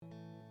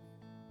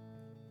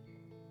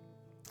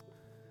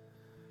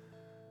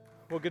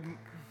Well,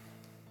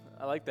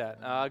 I like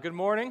that. Good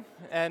morning,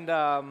 and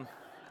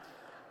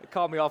it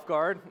caught me off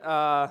guard.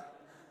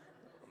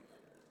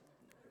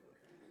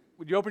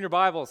 Would you open your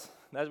Bibles?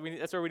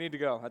 That's where we need to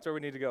go. That's where we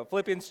need to go.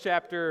 Philippians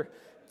chapter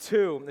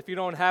 2. If you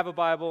don't have a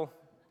Bible,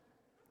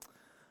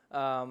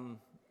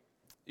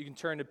 you can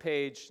turn to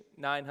page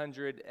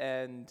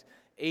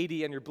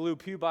 980 in your blue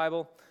pew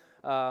Bible.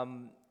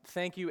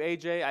 Thank you,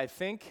 AJ, I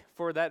think,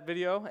 for that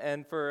video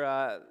and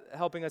for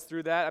helping us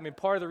through that. I mean,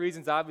 part of the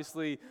reasons,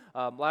 obviously,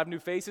 a lot of new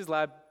faces, a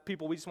lot of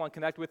people we just want to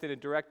connect with in a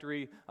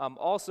directory.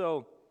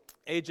 Also,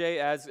 AJ,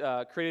 as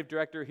creative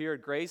director here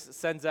at Grace,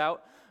 sends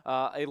out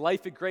a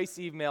Life at Grace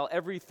email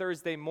every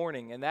Thursday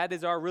morning, and that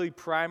is our really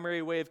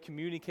primary way of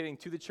communicating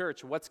to the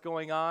church what's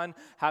going on,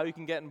 how you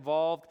can get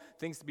involved,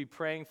 things to be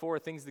praying for,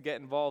 things to get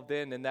involved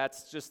in, and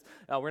that's just,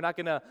 we're not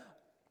going to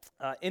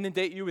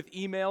inundate you with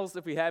emails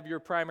if we have your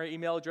primary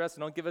email address.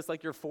 And don't give us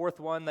like your fourth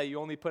one that you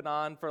only put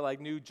on for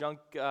like new junk,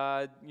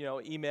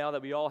 email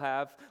that we all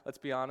have. Let's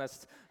be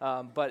honest.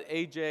 But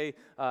AJ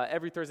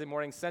every Thursday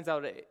morning sends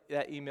out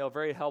that email.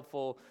 Very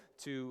helpful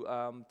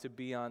to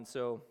be on.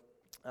 So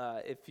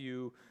if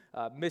you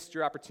missed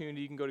your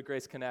opportunity, you can go to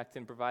Grace Connect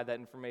and provide that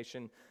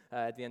information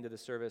at the end of the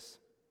service.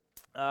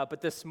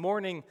 But this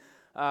morning,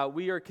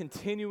 we are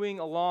continuing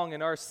along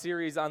in our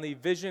series on the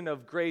vision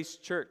of Grace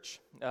Church,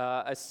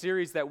 a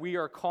series that we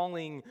are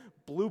calling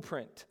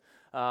Blueprint.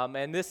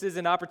 And this is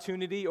an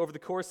opportunity over the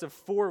course of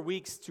 4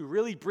 weeks to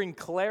really bring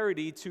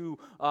clarity to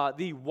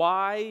the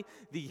why,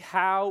 the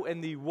how,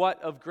 and the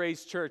what of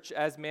Grace Church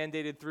as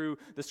mandated through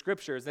the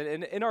Scriptures.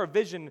 And in our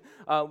vision,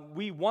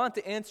 we want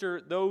to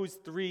answer those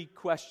three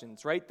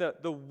questions, right?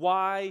 The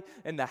why,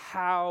 and the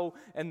how,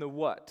 and the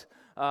what.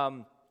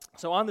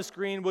 So on the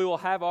screen, we will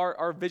have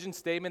our vision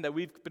statement that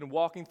we've been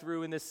walking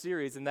through in this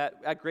series, and that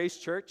at Grace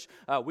Church,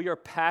 we are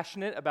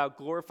passionate about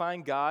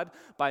glorifying God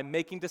by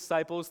making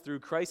disciples through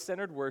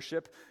Christ-centered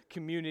worship,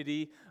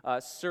 community,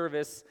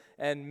 service,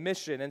 and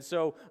mission. And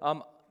so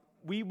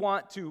we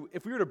want to,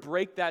 if we were to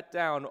break that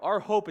down, our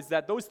hope is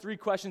that those three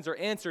questions are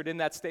answered in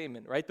that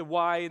statement, right? The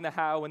why, and the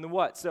how, and the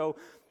what. So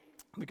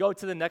we go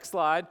to the next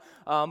slide.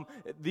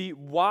 The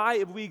why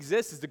of we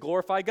exist is to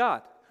glorify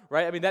God.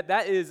 Right? I mean,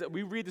 that is,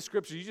 we read the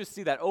Scriptures, you just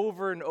see that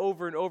over and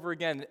over and over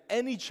again.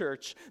 Any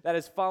church that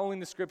is following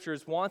the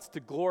Scriptures wants to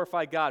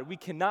glorify God. We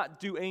cannot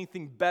do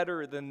anything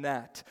better than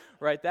that,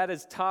 right? That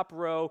is top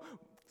row,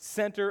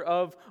 center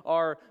of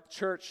our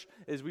church,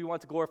 is we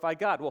want to glorify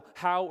God. Well,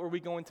 how are we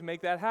going to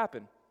make that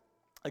happen?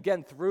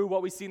 Again, through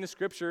what we see in the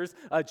Scriptures,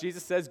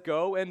 Jesus says,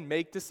 go and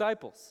make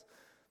disciples.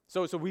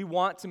 So we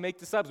want to make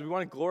disciples. We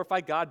want to glorify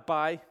God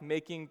by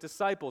making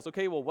disciples.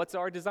 Okay, well, what's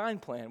our design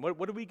plan?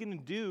 What are we going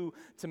to do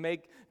to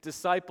make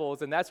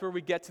disciples? And that's where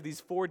we get to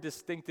these four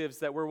distinctives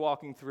that we're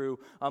walking through.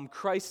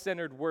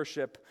 Christ-centered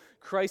worship,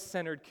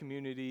 Christ-centered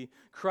community,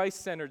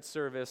 Christ-centered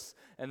service,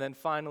 and then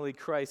finally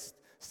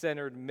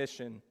Christ-centered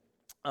mission.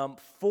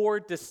 Four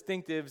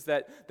distinctives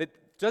that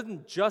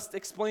doesn't just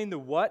explain the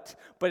what,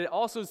 but it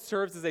also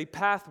serves as a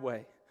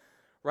pathway,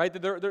 right?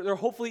 There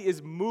hopefully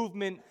is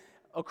movement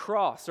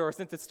across, or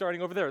since it's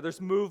starting over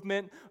there's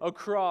movement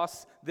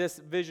across this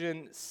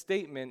vision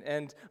statement.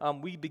 And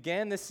we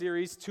began this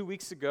series 2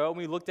 weeks ago, and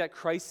we looked at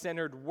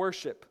Christ-centered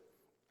worship.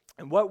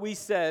 And what we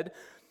said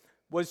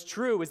was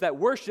true is that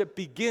worship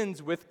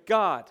begins with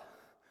God.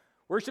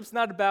 Worship's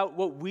not about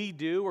what we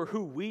do or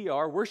who we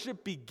are.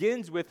 Worship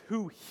begins with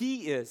who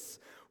He is,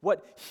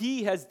 what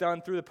He has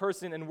done through the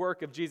person and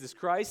work of Jesus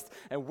Christ.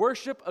 And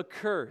worship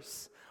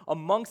occurs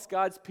amongst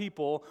God's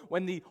people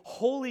when the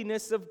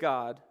holiness of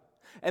God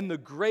and the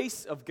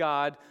grace of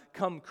God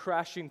come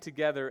crashing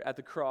together at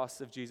the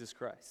cross of Jesus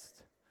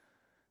Christ.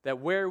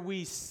 That where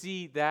we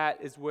see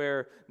that is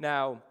where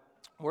now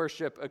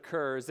worship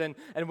occurs. And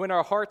when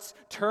our hearts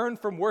turn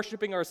from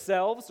worshiping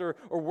ourselves or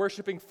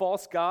worshiping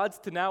false gods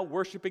to now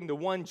worshiping the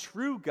one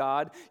true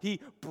God, He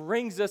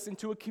brings us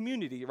into a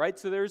community, right?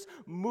 So there's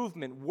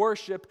movement,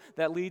 worship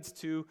that leads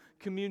to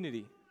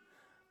community.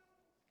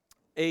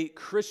 A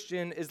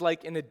Christian is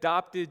like an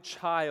adopted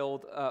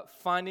child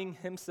finding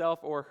himself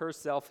or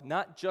herself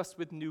not just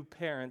with new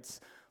parents,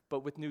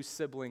 but with new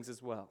siblings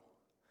as well.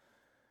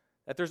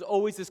 That there's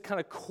always this kind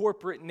of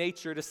corporate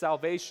nature to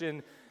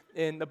salvation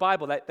in the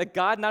Bible, that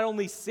God not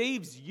only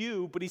saves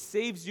you, but He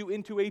saves you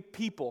into a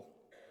people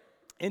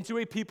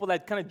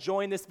that kind of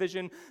join this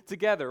vision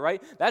together,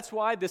 right? That's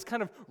why this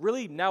kind of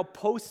really now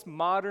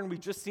postmodern, we've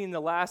just seen the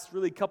last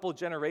really couple of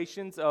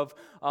generations of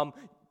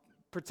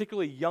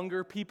particularly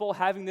younger people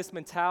having this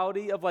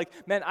mentality of like,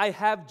 man, I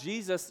have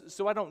Jesus,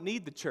 so I don't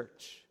need the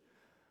church.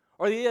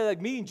 Or like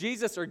me and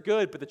Jesus are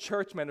good, but the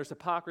church, man, there's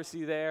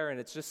hypocrisy there,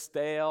 and it's just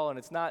stale, and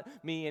it's not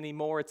me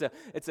anymore.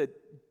 It's a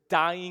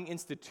dying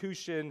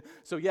institution.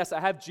 So yes, I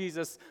have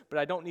Jesus, but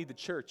I don't need the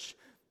church.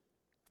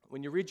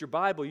 When you read your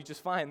Bible, you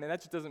just find, man,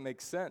 that just doesn't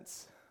make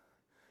sense.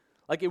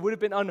 Like, it would have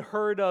been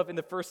unheard of in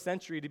the first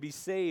century to be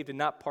saved and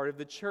not part of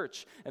the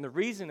church. And the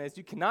reason is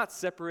you cannot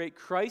separate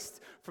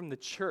Christ from the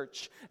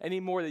church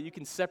any more than you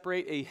can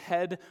separate a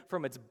head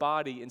from its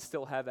body and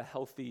still have a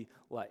healthy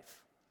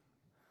life.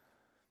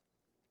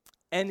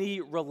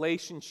 any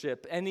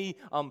relationship, any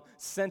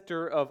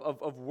center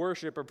of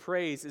worship or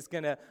praise is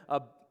going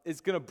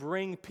to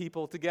bring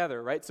people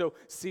together, right? So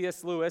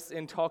C.S. Lewis,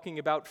 in talking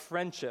about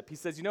friendship, he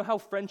says, you know how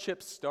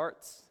friendship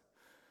starts?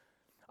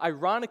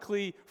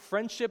 Ironically,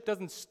 friendship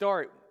doesn't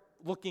start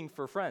looking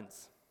for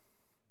friends.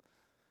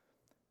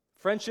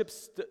 Friendship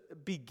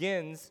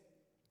begins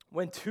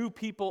when two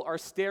people are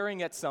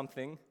staring at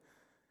something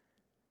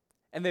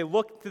and they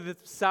look to the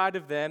side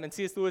of them, and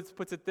C.S. Lewis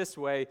puts it this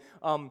way,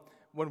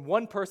 when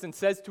one person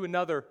says to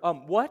another,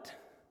 what?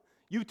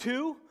 You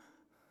too?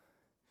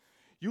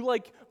 You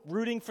like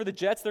rooting for the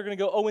Jets? They're going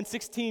to go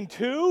 0-16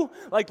 too?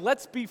 Like,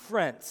 let's be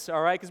friends,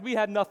 all right? Because we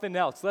had nothing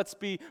else. Let's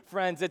be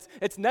friends.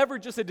 It's never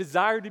just a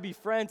desire to be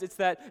friends. It's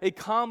that a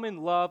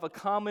common love, a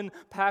common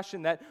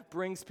passion that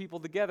brings people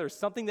together.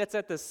 Something that's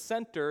at the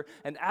center,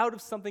 and out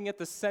of something at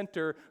the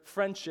center,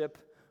 friendship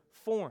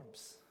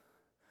forms.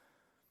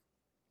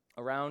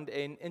 Around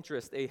an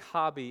interest, a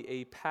hobby,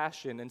 a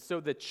passion. And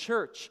so the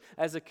church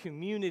as a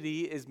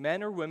community is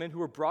men or women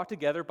who are brought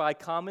together by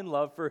common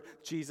love for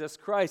Jesus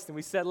Christ. And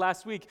we said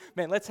last week,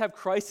 man, let's have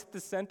Christ at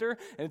the center,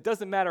 and it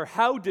doesn't matter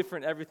how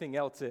different everything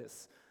else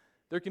is.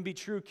 There can be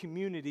true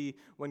community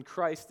when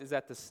Christ is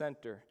at the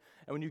center.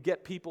 And when you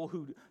get people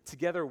who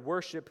together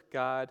worship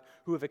God,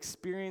 who have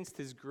experienced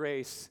His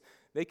grace,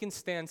 they can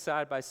stand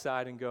side by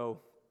side and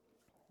go,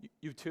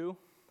 you too?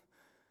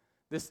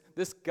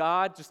 This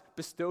God just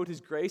bestowed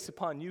His grace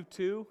upon you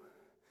too.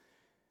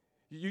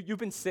 You've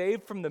been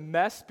saved from the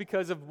mess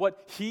because of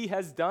what He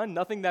has done,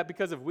 nothing that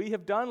because of we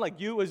have done, like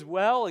you as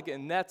well.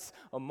 And that's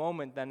a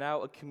moment that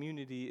now a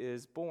community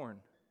is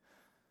born.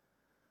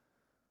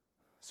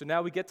 So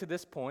now we get to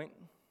this point,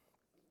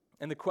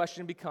 and the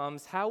question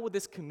becomes, how will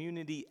this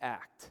community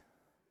act?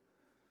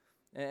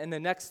 In the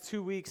next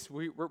 2 weeks,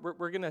 we're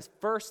going to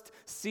first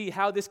see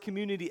how this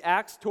community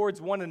acts towards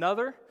one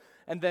another.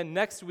 And then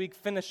next week,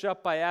 finish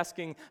up by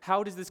asking,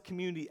 how does this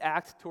community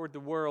act toward the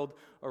world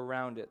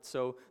around it?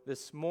 So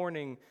this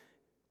morning,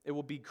 it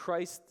will be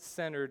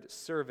Christ-centered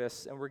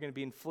service, and we're going to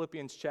be in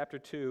Philippians chapter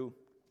 2,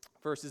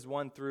 verses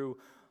 1 through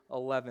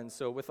 11.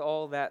 So with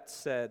all that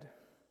said,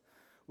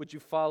 would you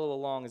follow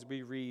along as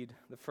we read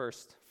the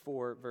first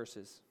 4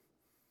 verses?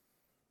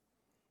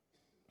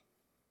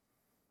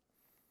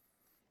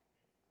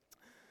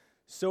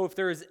 So if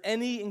there is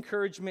any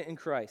encouragement in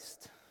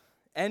Christ,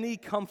 any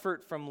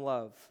comfort from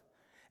love,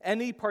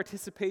 any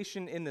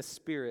participation in the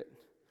Spirit,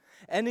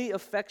 any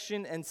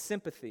affection and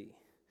sympathy,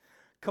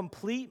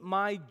 complete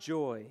my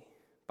joy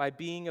by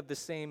being of the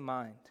same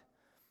mind,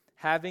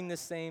 having the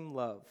same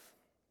love,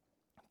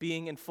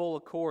 being in full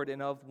accord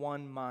and of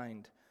one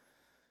mind.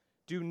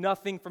 Do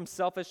nothing from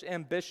selfish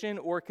ambition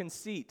or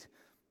conceit,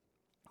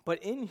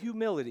 but in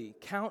humility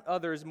count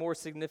others more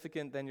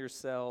significant than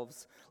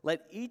yourselves.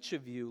 Let each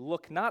of you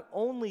look not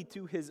only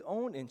to his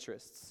own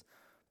interests,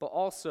 but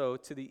also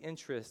to the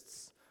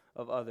interests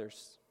of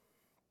others.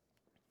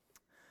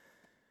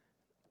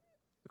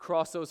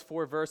 Across those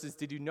 4 verses,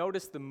 did you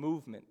notice the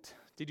movement?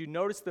 Did you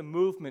notice the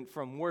movement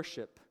from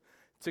worship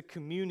to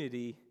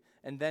community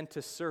and then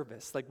to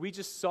service? Like we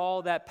just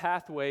saw that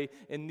pathway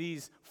in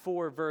these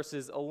 4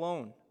 verses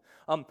alone.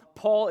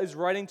 Paul is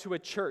writing to a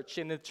church,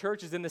 and the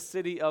church is in the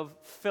city of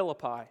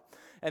Philippi.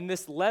 And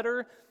this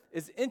letter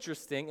is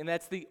interesting, and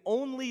that's the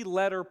only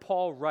letter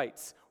Paul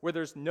writes where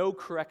there's no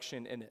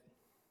correction in it.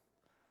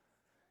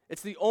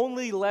 It's the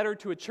only letter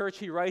to a church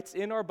he writes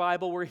in our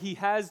Bible where he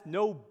has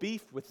no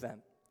beef with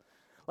them.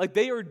 Like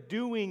they are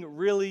doing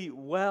really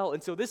well.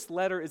 And so this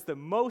letter is the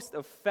most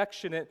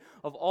affectionate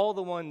of all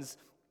the ones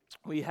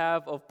we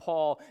have of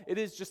Paul. It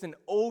is just an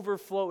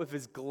overflow of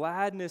his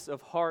gladness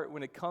of heart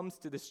when it comes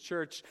to this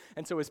church.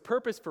 And so his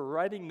purpose for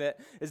writing that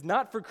is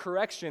not for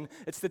correction.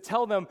 It's to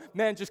tell them,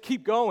 man, just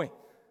keep going.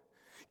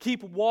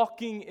 Keep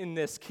walking in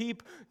this.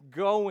 Keep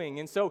going.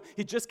 And so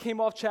he just came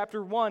off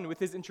chapter 1 with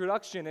his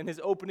introduction and his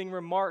opening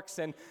remarks.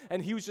 And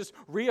he was just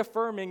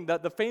reaffirming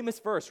the famous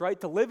verse, right?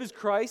 To live is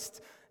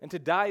Christ and to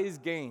die is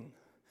gain.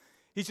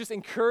 He's just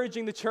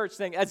encouraging the church,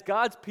 saying, as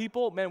God's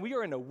people, man, we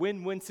are in a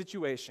win-win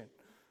situation.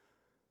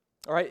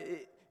 All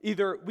right?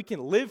 Either we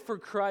can live for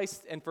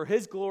Christ and for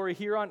His glory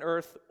here on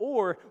earth,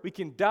 or we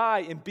can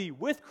die and be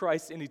with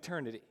Christ in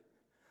eternity.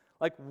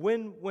 Like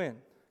win-win.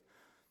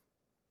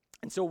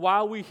 And so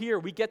while we're here,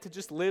 we get to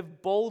just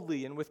live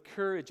boldly and with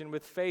courage and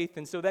with faith.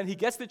 And so then he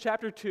gets to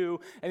chapter 2,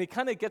 and he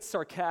kind of gets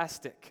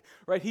sarcastic,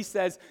 right? He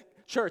says,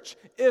 church,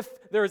 if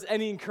there is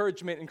any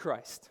encouragement in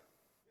Christ,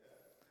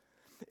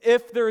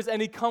 if there is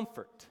any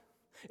comfort,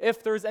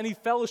 if there is any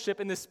fellowship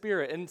in the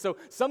Spirit. And so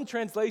some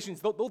translations,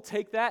 they'll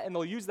take that and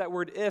they'll use that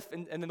word if,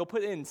 and then they'll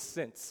put it in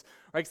since,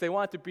 right? Because they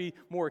want it to be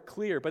more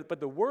clear. But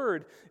the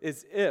word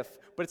is if.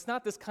 But it's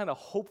not this kind of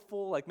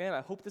hopeful, like, man,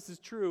 I hope this is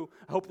true.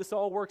 I hope this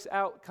all works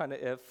out kind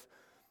of if.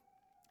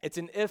 It's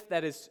an if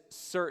that is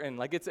certain.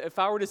 Like it's if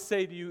I were to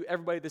say to you,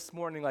 everybody this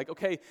morning, like,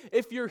 okay,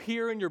 if you're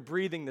here and you're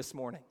breathing this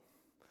morning,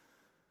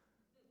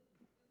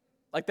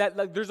 like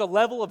that, there's a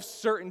level of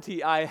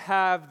certainty I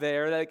have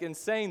there, like in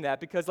saying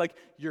that, because like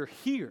you're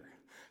here.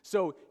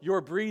 So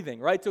you're breathing,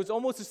 right? So it's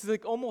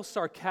almost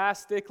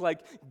sarcastic,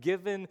 like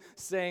given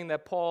saying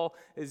that Paul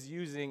is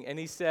using. And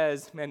he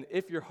says, man,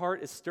 if your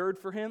heart is stirred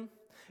for him,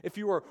 if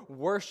you are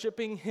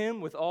worshiping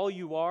him with all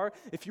you are,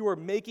 if you are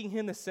making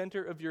him the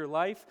center of your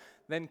life,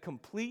 then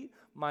complete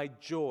my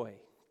joy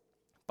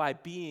by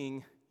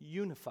being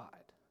unified.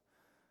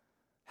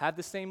 Have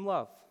the same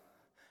love.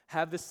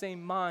 Have the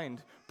same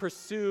mind.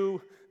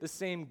 Pursue the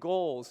same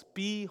goals.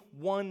 Be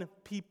one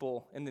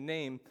people in the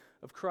name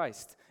of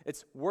Christ.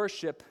 It's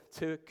worship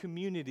to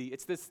community.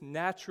 It's this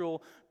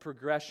natural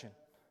progression.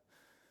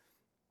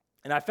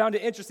 And I found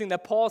it interesting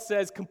that Paul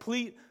says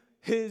complete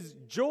his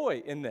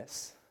joy in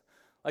this.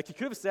 Like he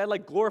could have said,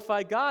 like,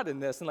 glorify God in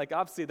this, and like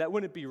obviously that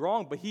wouldn't be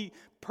wrong, but he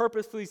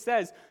purposefully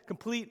says,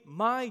 complete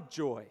my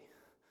joy.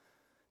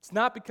 It's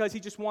not because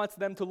he just wants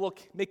them to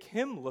make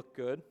him look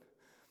good,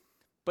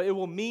 but it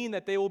will mean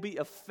that they will be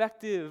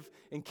effective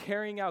in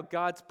carrying out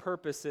God's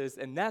purposes,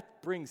 and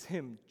that brings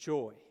him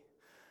joy.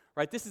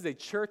 Right? This is a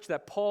church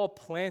that Paul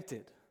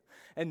planted,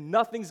 and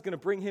nothing's going to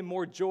bring him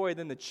more joy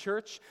than the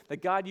church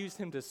that God used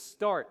him to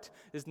start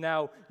is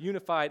now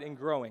unified and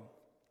growing.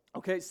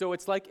 Okay, so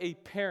it's like a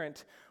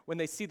parent when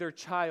they see their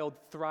child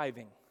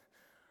thriving,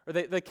 or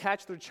they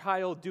catch their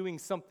child doing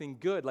something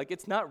good. Like,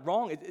 it's not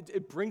wrong.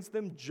 It brings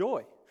them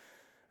joy.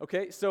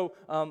 Okay, so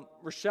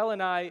Rochelle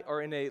and I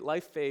are in a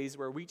life phase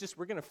where we're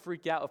going to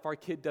freak out if our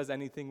kid does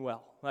anything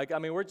well. Like, I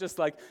mean, we're just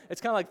like,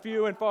 it's kind of like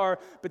few and far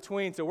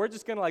between, so we're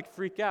just going to like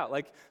freak out.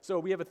 Like, so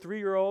we have a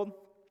 3-year-old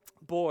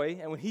boy,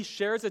 and when he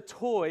shares a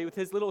toy with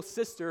his little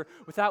sister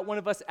without one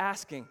of us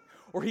asking,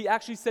 or he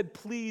actually said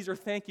please or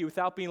thank you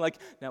without being like,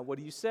 now what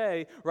do you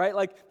say, right?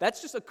 Like,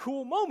 that's just a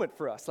cool moment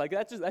for us. Like,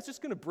 that's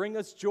just going to bring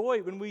us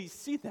joy when we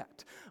see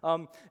that.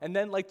 And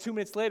then like 2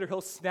 minutes later,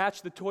 he'll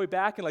snatch the toy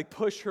back and like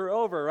push her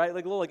over, right?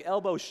 Like a little like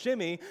elbow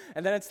shimmy.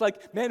 And then it's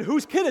like, man,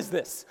 whose kid is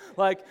this?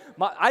 Like,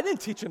 I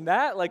didn't teach him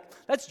that. Like,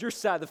 that's your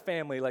side of the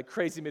family, like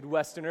crazy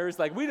Midwesterners.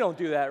 Like, we don't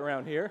do that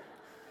around here.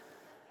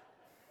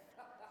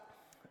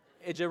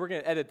 AJ, we're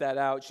going to edit that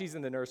out. She's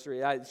in the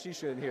nursery. She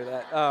shouldn't hear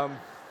that.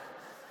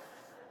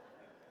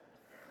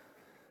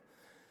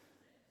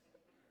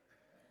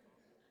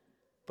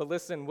 But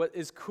listen, what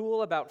is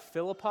cool about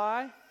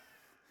Philippi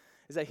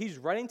is that he's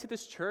writing to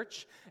this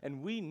church,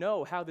 and we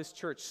know how this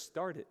church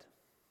started.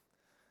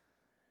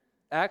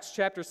 Acts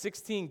chapter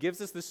 16 gives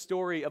us the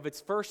story of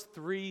its first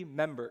 3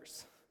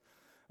 members.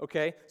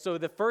 Okay, so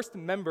the first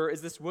member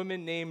is this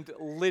woman named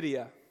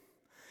Lydia.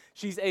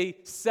 She's a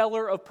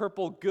seller of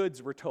purple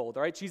goods, we're told,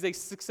 all right? She's a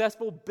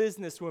successful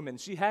businesswoman.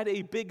 She had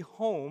a big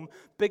home,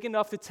 big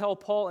enough to tell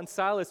Paul and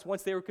Silas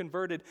once they were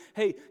converted,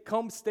 hey,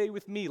 come stay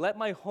with me. Let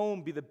my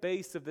home be the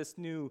base of this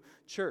new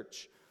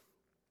church.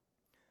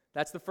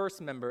 That's the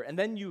first member. And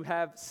then you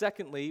have,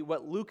 secondly,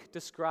 what Luke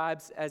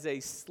describes as a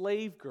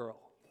slave girl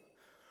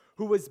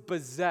who was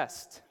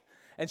possessed.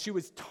 And she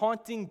was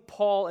taunting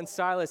Paul and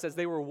Silas as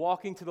they were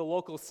walking to the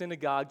local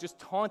synagogue, just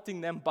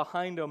taunting them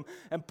behind them.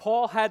 And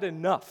Paul had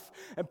enough.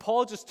 And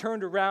Paul just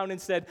turned around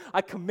and said,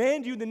 I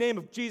command you in the name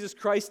of Jesus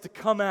Christ to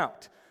come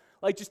out.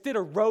 Like, just did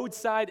a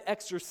roadside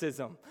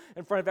exorcism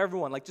in front of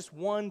everyone. Like, just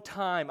one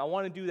time. I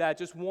want to do that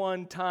just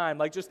one time.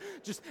 Like, just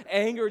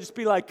anger, just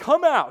be like,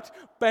 come out.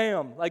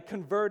 Bam. Like,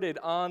 converted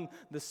on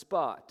the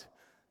spot.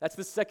 That's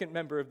the second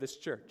member of this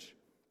church.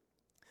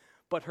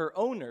 But her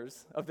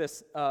owners of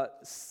this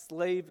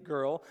slave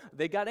girl,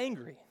 they got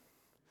angry,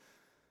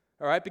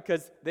 all right,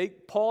 because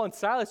Paul and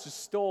Silas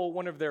just stole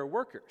one of their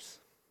workers.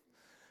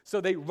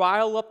 So they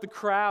rile up the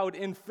crowd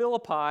in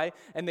Philippi,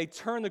 and they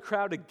turn the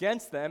crowd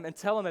against them and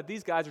tell them that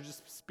these guys are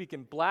just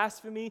speaking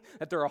blasphemy,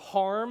 that they're a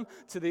harm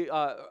to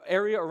the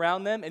area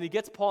around them, and he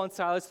gets Paul and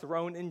Silas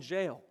thrown in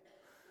jail.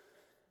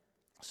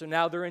 So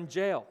now they're in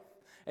jail,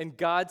 and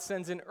God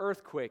sends an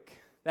earthquake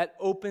that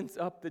opens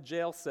up the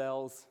jail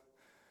cells.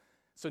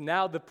 So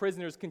now the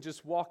prisoners can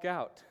just walk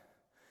out.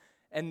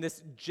 And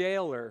this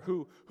jailer,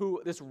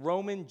 this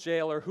Roman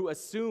jailer who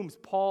assumes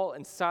Paul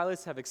and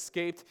Silas have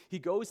escaped, he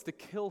goes to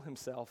kill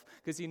himself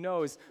because he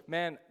knows,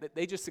 man, that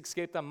they just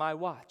escaped on my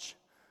watch.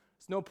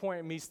 There's no point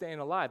in me staying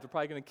alive. They're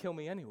probably going to kill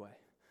me anyway.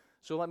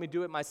 So let me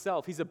do it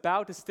myself. He's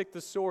about to stick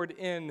the sword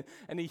in,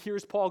 and he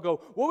hears Paul go,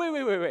 whoa,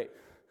 wait.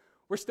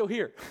 We're still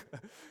here.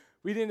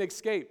 We didn't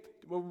escape.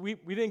 We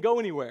didn't go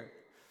anywhere.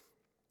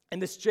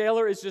 And this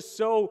jailer is just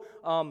so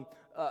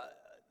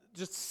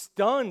just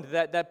stunned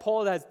that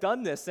Paul has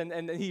done this,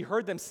 and he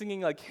heard them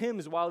singing like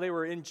hymns while they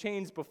were in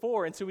chains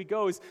before, and so he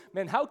goes,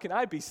 man, how can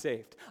I be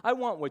saved? I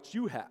want what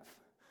you have.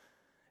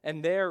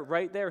 And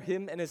right there,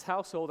 him and his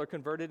household are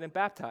converted and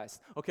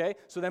baptized, okay?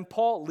 So then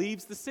Paul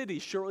leaves the city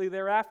shortly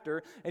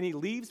thereafter, and he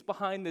leaves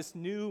behind this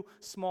new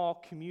small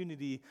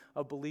community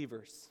of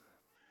believers.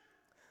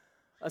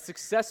 A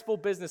successful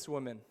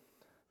businesswoman,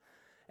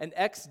 an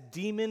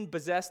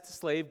ex-demon-possessed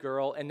slave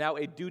girl, and now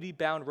a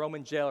duty-bound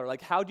Roman jailer.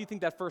 Like, how do you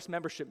think that first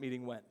membership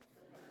meeting went?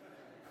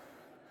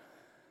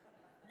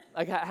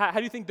 Like, how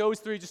do you think those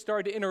three just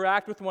started to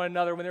interact with one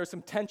another when there was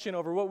some tension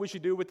over what we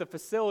should do with the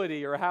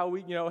facility or how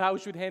we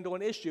should handle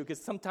an issue?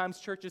 Because sometimes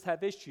churches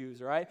have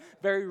issues, right?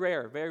 Very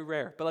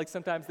rare, but like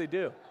sometimes they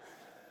do.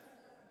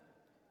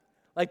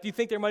 Like, do you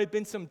think there might have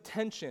been some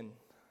tension?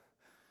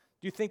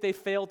 Do you think they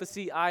failed to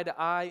see eye to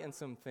eye in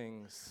some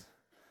things?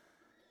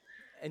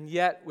 And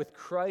yet, with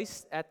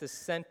Christ at the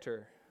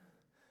center,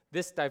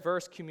 this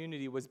diverse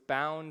community was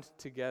bound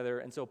together.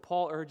 And so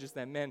Paul urges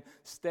them, man,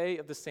 stay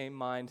of the same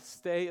mind,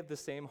 stay of the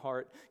same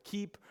heart,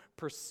 keep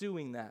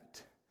pursuing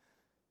that.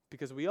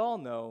 Because we all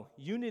know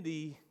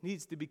unity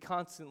needs to be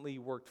constantly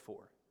worked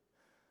for,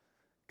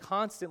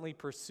 constantly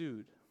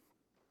pursued.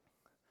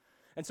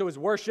 And so it was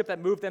worship that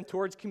moved them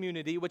towards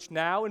community, which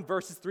now in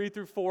verses 3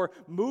 through 4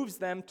 moves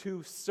them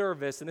to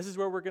service. And this is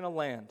where we're going to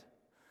land.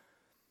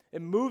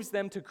 It moves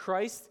them to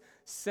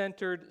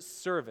Christ-centered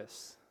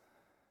service.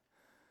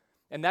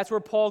 And that's where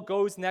Paul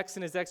goes next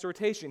in his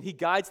exhortation. He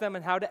guides them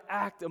on how to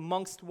act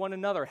amongst one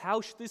another. How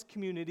should this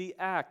community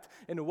act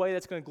in a way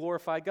that's going to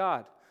glorify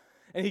God?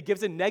 And he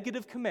gives a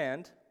negative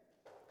command,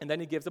 and then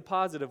he gives a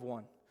positive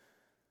one.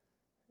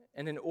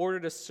 And in order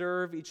to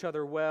serve each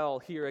other well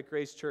here at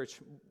Grace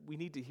Church, we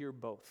need to hear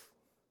both.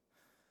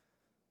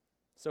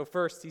 So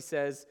first, he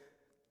says,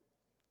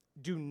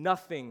 do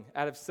nothing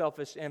out of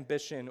selfish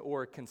ambition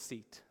or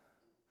conceit.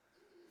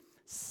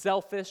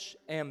 Selfish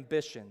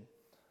ambition.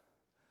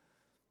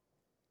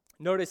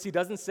 Notice he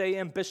doesn't say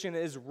ambition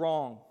is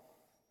wrong.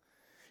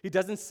 He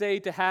doesn't say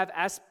to have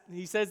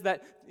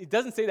aspiration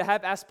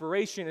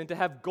and to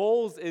have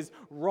goals is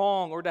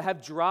wrong or to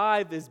have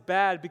drive is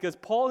bad, because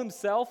Paul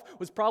himself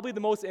was probably the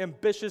most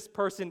ambitious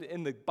person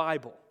in the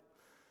Bible.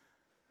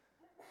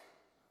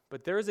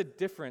 But there is a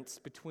difference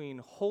between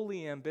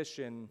holy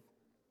ambition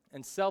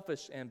and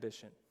selfish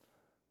ambition.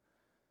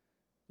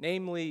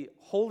 Namely,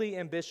 holy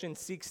ambition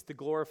seeks to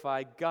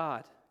glorify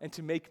God and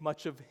to make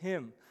much of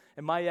Him.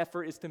 And my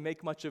effort is to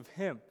make much of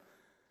Him.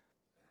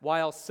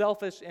 While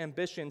selfish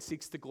ambition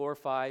seeks to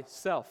glorify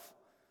self.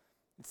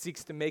 It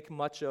seeks to make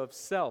much of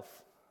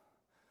self.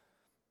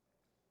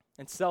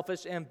 And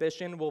selfish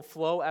ambition will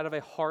flow out of a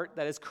heart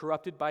that is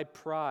corrupted by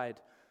pride,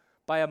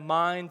 by a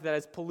mind that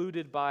is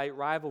polluted by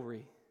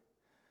rivalry.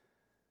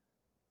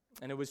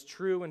 And it was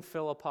true in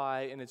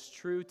Philippi, and it's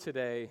true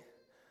today.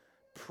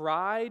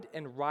 Pride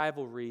and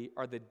rivalry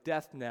are the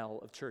death knell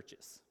of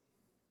churches,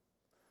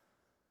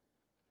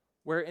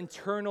 where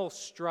internal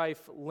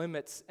strife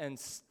limits and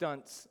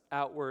stunts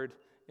outward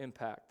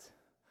impact.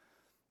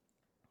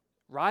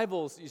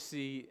 Rivals, you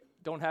see,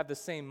 don't have the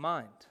same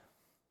mind.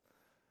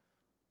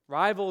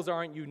 Rivals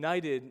aren't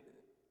united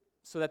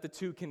so that the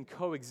two can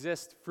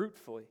coexist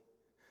fruitfully.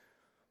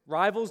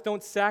 Rivals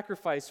don't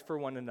sacrifice for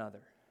one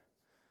another.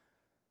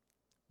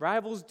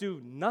 Rivals do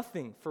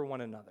nothing for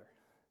one another.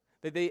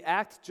 They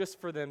act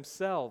just for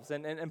themselves.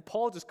 And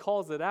Paul just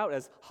calls it out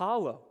as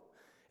hollow.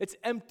 It's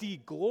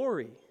empty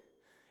glory.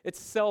 It's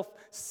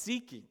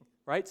self-seeking,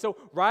 right? So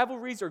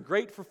rivalries are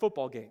great for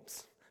football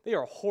games. They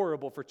are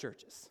horrible for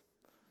churches.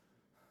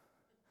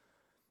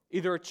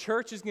 Either a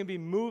church is going to be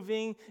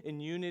moving in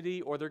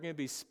unity, or they're going to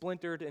be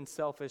splintered in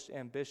selfish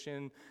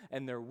ambition,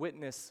 and their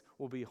witness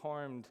will be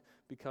harmed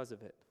because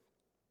of it.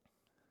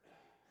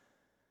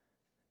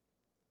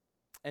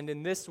 And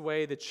in this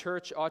way, the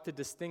church ought to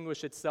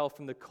distinguish itself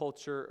from the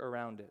culture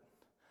around it.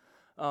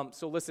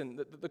 So listen,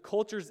 the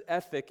culture's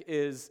ethic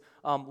is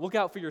look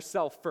out for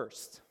yourself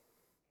first.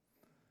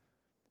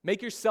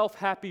 Make yourself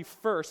happy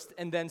first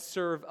and then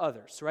serve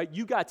others, right?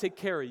 You got to take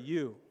care of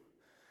you.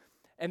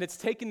 And it's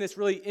taken this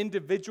really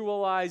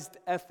individualized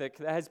ethic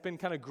that has been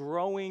kind of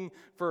growing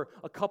for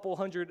a couple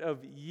hundred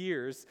of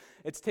years.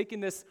 It's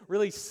taken this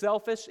really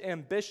selfish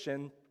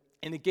ambition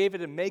and it gave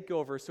it a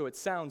makeover so it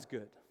sounds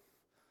good.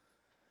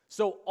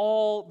 So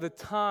all the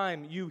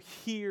time you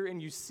hear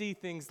and you see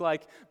things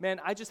like,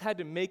 man, I just had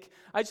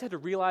to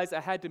realize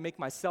I had to make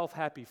myself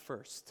happy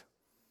first.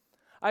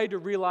 I had to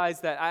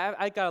realize that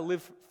I got to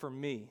live for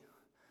me.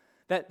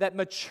 That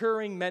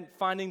maturing meant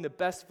finding the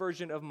best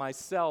version of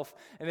myself.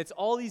 And it's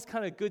all these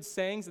kind of good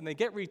sayings, and they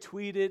get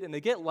retweeted, and they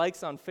get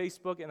likes on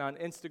Facebook and on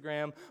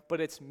Instagram,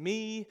 but it's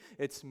me,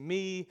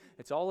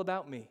 it's all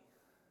about me.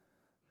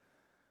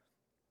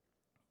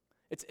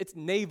 It's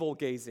navel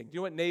gazing. Do you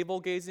know what navel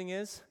gazing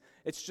is?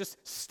 It's just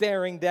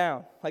staring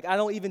down. Like, I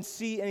don't even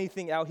see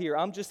anything out here.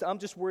 I'm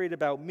just worried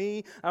about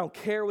me. I don't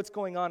care what's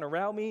going on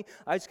around me.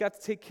 I just got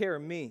to take care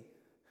of me.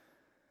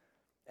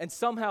 And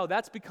somehow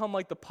that's become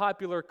like the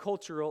popular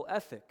cultural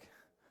ethic.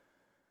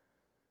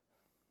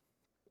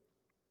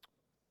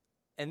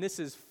 And this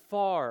is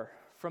far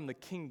from the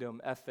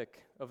kingdom ethic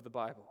of the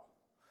Bible.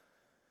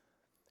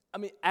 I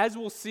mean, as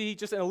we'll see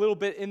just in a little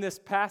bit in this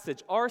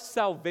passage, our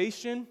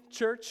salvation,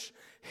 church,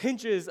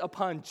 hinges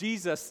upon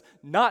Jesus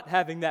not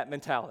having that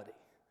mentality.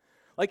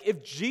 Like,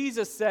 if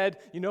Jesus said,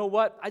 you know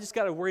what, I just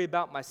got to worry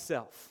about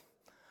myself.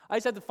 I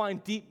just have to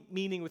find deep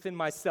meaning within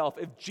myself.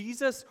 If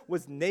Jesus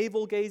was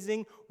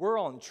navel-gazing, we're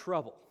all in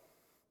trouble.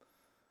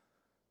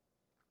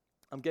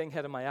 I'm getting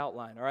ahead of my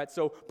outline, all right?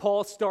 So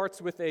Paul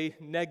starts with a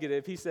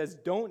negative. He says,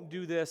 don't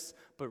do this,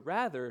 but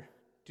rather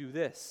do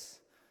this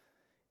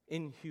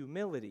in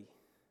humility.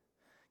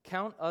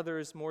 Count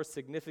others more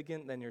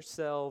significant than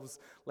yourselves.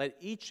 Let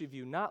each of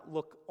you not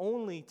look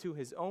only to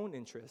his own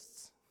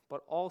interests,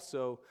 but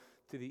also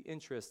to the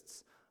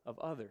interests of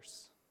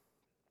others.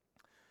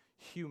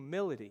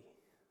 Humility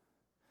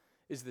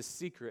is the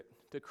secret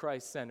to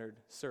Christ-centered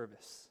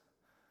service.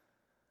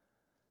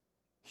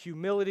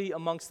 Humility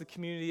amongst the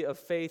community of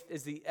faith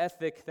is the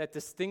ethic that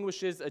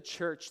distinguishes a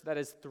church that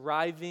is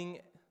thriving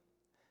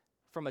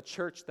from a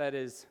church that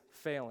is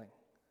failing.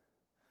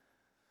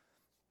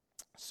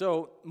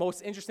 So,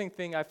 most interesting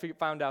thing I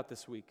found out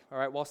this week, all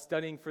right, while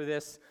studying for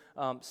this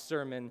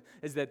sermon,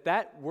 is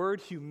that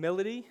word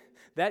humility,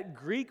 that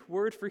Greek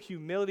word for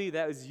humility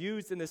that was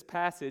used in this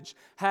passage,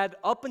 had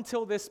up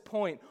until this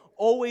point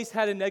always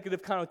had a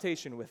negative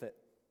connotation with it,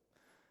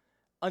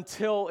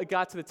 until it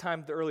got to the time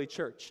of the early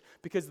church,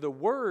 because the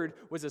word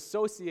was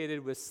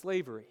associated with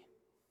slavery.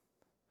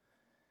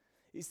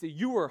 You see,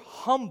 you were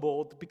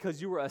humbled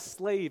because you were a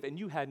slave and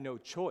you had no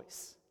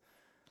choice.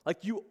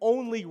 Like, you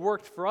only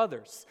worked for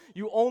others.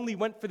 You only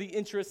went for the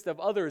interest of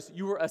others.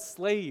 You were a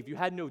slave. You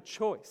had no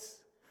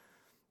choice.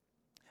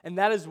 And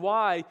that is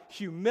why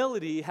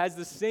humility has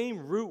the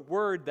same root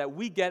word that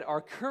we get our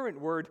current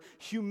word,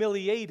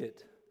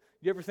 humiliated.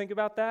 You ever think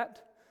about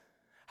that?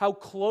 How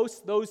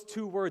close those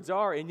two words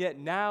are, and yet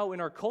now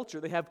in our culture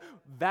they have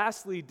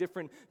vastly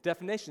different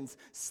definitions.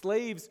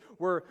 Slaves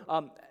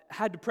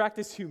had to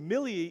practice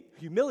humility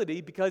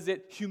because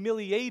it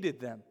humiliated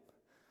them.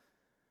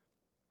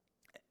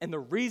 And the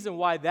reason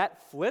why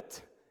that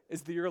flipped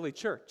is the early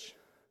church.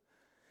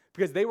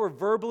 Because they were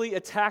verbally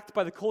attacked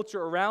by the culture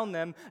around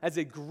them as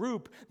a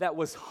group that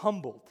was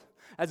humbled,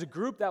 as a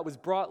group that was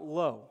brought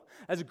low,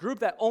 as a group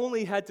that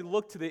only had to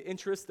look to the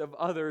interest of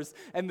others,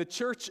 and the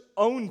church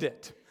owned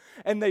it.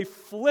 And they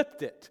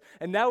flipped it.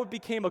 And now it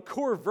became a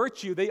core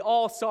virtue they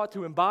all sought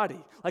to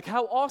embody. Like,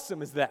 how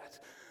awesome is that?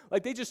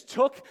 Like, they just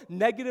took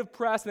negative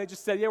press and they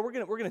just said, yeah, we're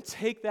gonna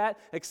take that,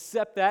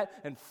 accept that,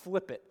 and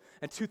flip it.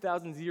 And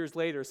 2,000 years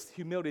later,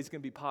 humility is going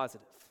to be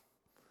positive.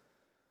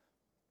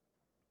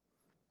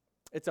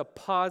 It's a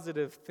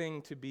positive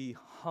thing to be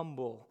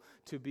humble,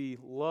 to be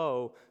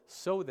low,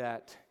 so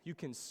that you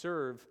can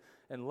serve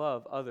and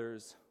love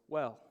others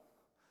well.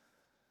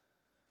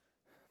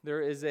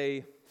 There is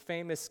a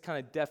famous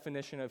kind of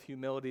definition of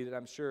humility that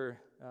I'm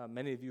sure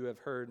many of you have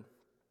heard.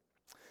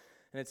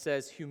 And it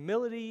says,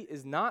 humility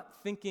is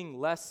not thinking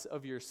less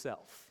of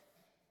yourself.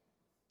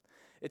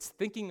 It's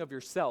thinking of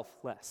yourself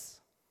less.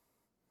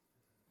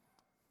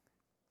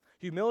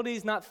 Humility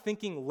is not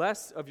thinking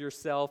less of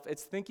yourself,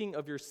 it's thinking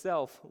of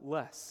yourself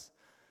less.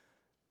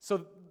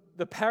 So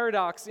the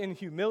paradox in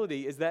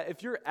humility is that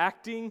if you're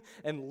acting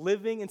and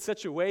living in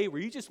such a way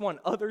where you just want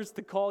others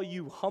to call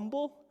you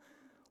humble,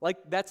 like,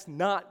 that's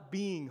not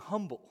being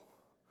humble.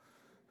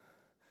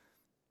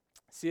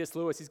 C.S.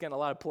 Lewis, he's getting a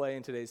lot of play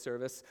in today's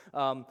service.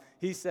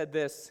 He said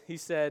this, he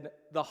said,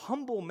 the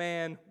humble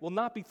man will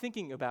not be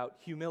thinking about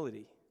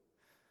humility.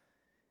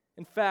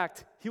 In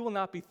fact, he will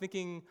not be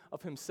thinking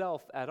of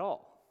himself at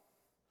all.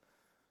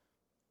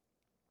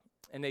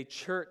 And a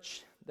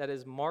church that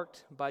is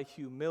marked by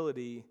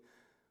humility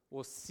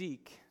will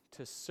seek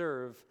to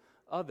serve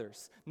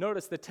others.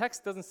 Notice the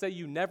text doesn't say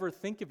you never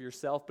think of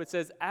yourself, but it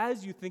says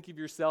as you think of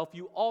yourself,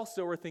 you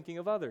also are thinking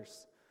of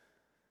others.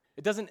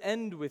 It doesn't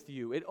end with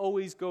you. It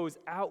always goes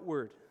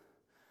outward.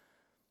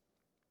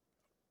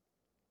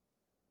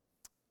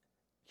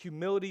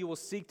 Humility will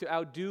seek to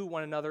outdo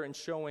one another in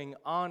showing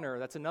honor.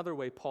 That's another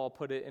way Paul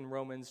put it in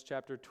Romans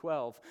chapter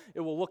 12.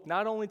 It will look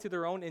not only to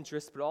their own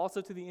interests, but also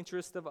to the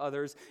interest of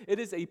others. It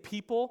is a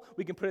people,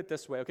 we can put it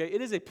this way, okay?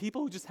 It is a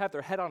people who just have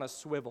their head on a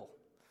swivel.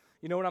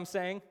 You know what I'm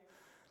saying?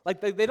 Like,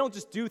 they don't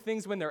just do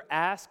things when they're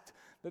asked.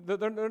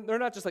 They're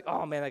not just like,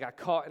 oh man, I got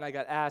caught and I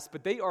got asked,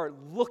 but they are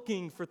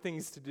looking for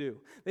things to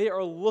do. They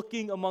are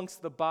looking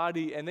amongst the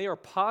body, and they are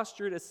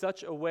postured in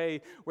such a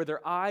way where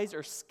their eyes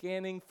are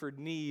scanning for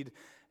need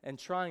and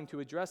trying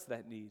to address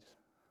that need.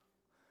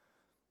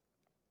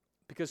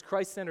 Because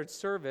Christ-centered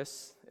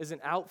service is an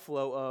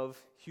outflow of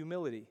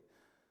humility.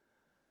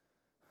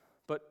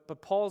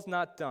 But Paul's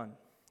not done,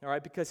 all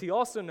right, because he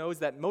also knows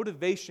that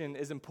motivation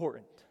is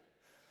important.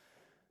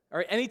 All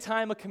right,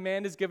 anytime a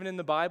command is given in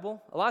the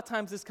Bible, a lot of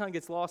times this kind of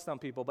gets lost on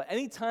people, but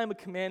anytime a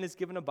command is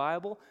given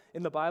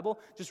in the Bible,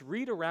 just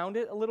read around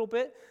it a little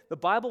bit. The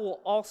Bible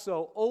will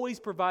also always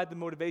provide the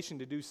motivation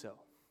to do so.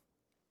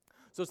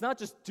 So it's not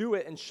just do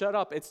it and shut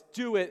up, it's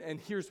do it and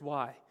here's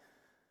why.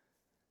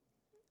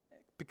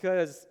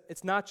 Because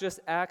it's not just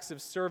acts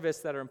of service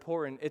that are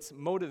important, it's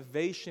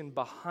motivation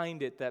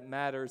behind it that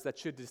matters, that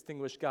should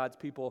distinguish God's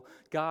people.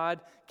 God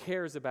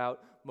cares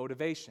about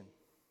motivation.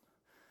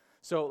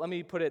 So let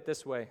me put it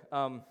this way.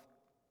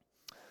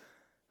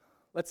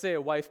 Let's say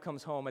a wife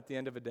comes home at the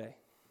end of a day,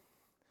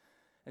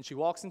 and she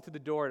walks into the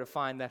door to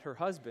find that her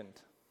husband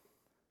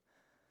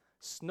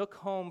snuck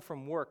home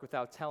from work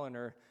without telling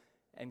her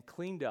and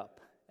cleaned up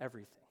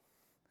everything.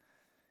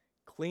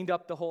 Cleaned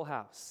up the whole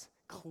house,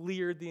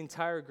 cleared the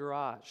entire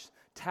garage,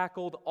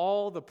 tackled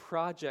all the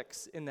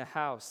projects in the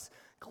house,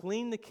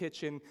 cleaned the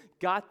kitchen,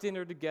 got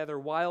dinner together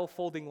while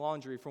folding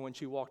laundry for when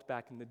she walked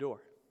back in the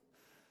door.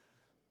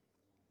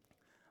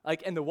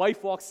 And the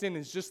wife walks in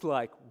and is just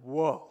like,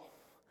 whoa.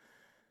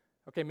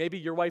 Okay, maybe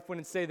your wife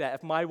wouldn't say that.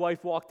 If my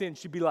wife walked in,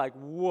 she'd be like,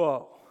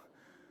 whoa.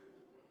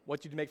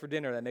 What did you make for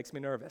dinner? That makes me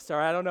nervous. All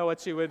right, I don't know what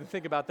she would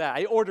think about that.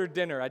 I ordered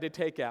dinner. I did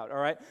takeout, all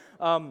right?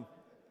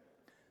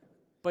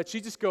 But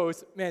she just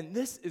goes, man,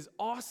 this is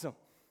awesome.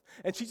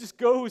 And she just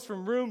goes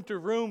from room to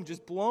room,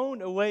 just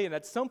blown away. And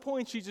at some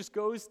point, she just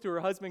goes to her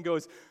husband and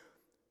goes,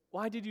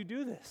 why did you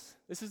do this?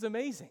 This is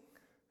amazing.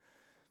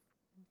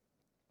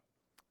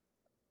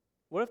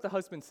 What if the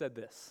husband said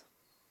this?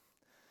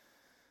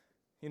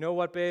 You know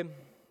what, babe?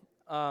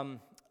 I'm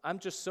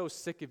just so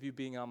sick of you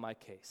being on my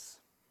case.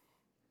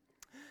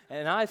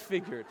 And I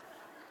figured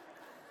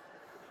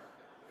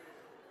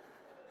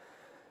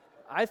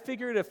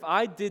if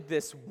I did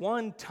this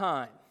one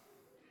time,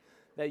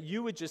 that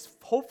you would just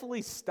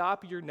hopefully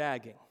stop your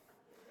nagging.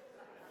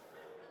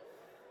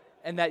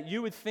 And that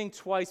you would think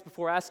twice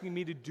before asking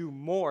me to do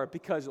more,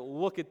 because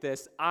look at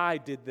this, I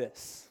did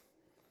this.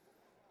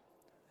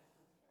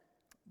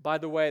 By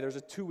the way, there's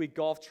a 2-week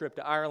golf trip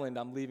to Ireland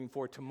I'm leaving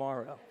for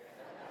tomorrow.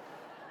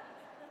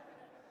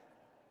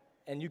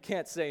 And you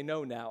can't say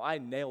no now. I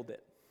nailed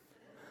it.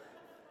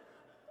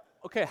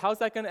 Okay, how's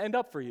that going to end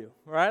up for you,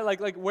 right?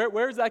 Like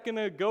where's that going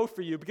to go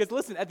for you? Because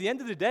listen, at the end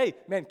of the day,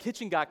 man,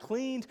 kitchen got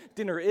cleaned,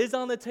 dinner is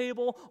on the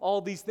table,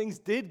 all these things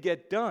did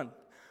get done.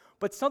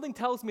 But something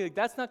tells me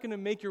that's not going to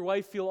make your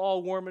wife feel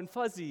all warm and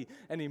fuzzy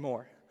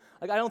anymore.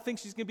 I don't think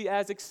she's going to be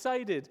as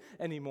excited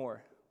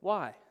anymore.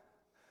 Why?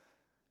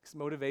 Because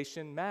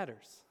motivation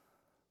matters.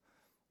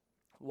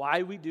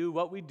 Why we do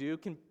what we do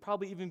can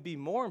probably even be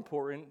more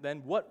important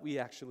than what we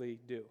actually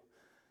do.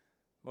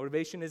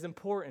 Motivation is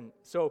important.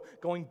 So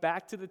going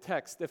back to the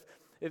text,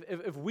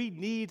 if we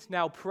need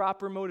now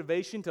proper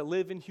motivation to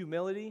live in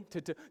humility,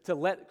 to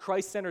let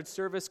Christ-centered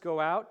service go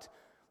out,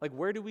 like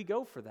where do we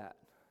go for that?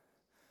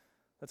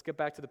 Let's get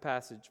back to the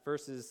passage,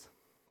 verses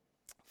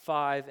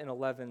 5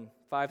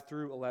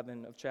 through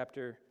 11 of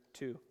chapter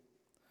 2.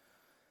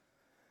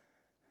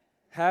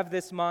 Have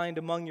this mind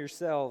among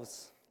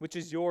yourselves, which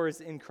is yours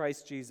in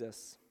Christ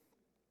Jesus,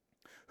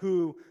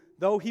 who,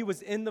 though he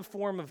was in the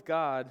form of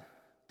God,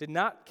 did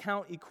not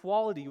count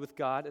equality with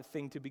God a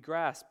thing to be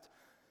grasped,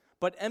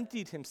 but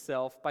emptied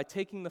himself by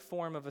taking the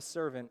form of a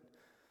servant,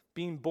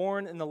 being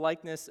born in the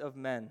likeness of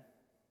men.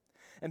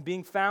 And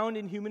being found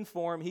in human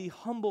form, he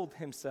humbled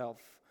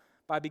himself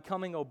by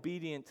becoming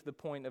obedient to the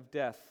point of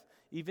death,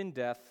 even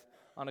death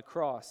on a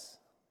cross.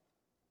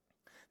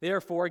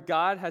 Therefore,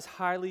 God has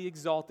highly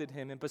exalted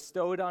him and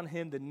bestowed on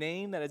him the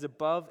name that is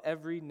above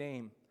every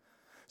name,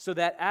 so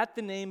that at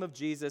the name of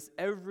Jesus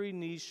every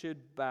knee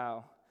should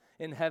bow,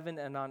 in heaven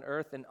and on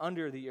earth and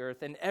under the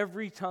earth, and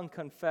every tongue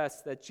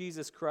confess that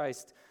Jesus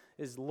Christ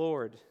is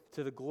Lord,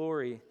 to the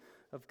glory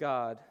of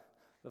God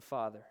the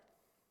Father.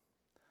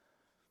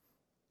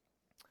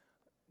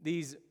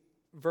 These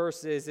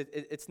verses,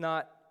 it's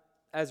not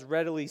as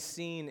readily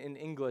seen in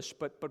English,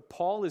 but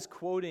Paul is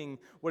quoting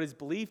what is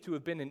believed to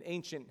have been an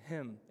ancient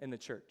hymn in the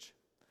church,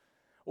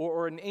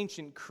 or an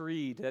ancient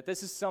creed, that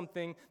this is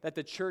something that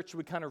the church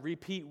would kind of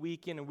repeat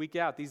week in and week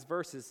out, these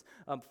verses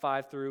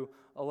 5 through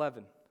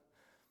 11.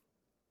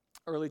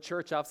 Early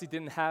church obviously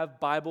didn't have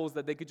Bibles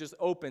that they could just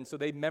open, so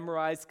they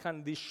memorized kind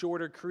of these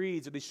shorter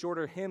creeds or these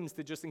shorter hymns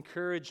to just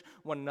encourage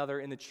one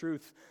another in the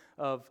truth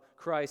of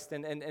Christ.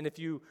 And if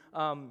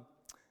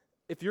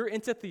you're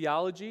into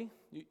theology,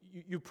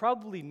 you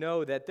probably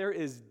know that there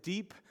is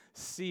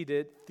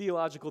deep-seated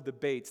theological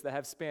debates that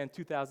have spanned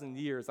 2,000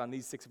 years on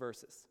these 6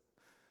 verses.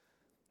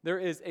 There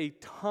is a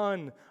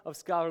ton of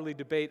scholarly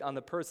debate on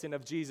the person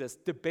of Jesus,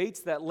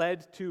 debates that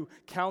led to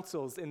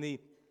councils in the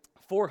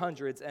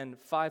 400s and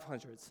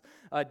 500s,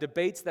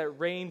 debates that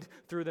reigned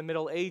through the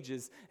Middle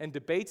Ages, and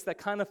debates that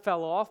kind of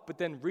fell off but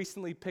then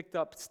recently picked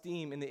up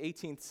steam in the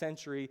 18th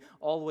century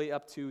all the way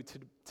up to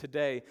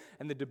today.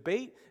 And the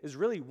debate is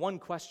really one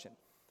question.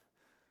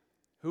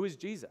 Who is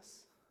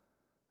Jesus?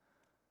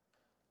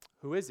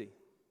 Who is he?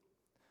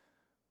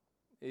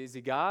 Is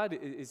he God?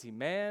 Is he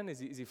man? Is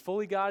he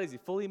fully God? Is he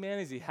fully man?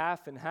 Is he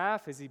half and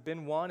half? Has he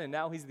been one and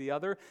now he's the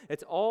other?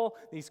 It's all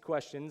these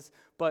questions,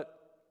 but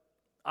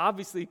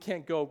obviously you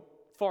can't go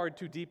far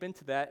too deep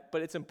into that,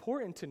 but it's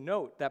important to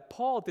note that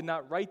Paul did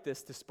not write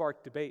this to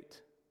spark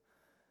debate.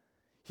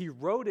 He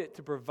wrote it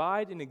to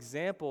provide an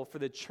example for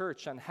the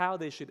church on how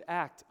they should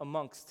act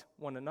amongst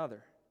one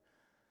another.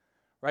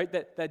 Right?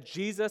 That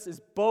Jesus is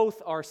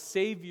both our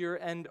Savior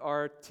and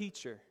our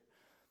teacher.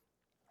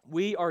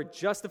 We are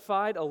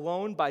justified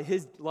alone by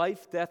his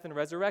life, death, and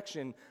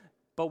resurrection,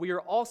 but we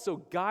are also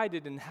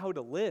guided in how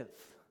to live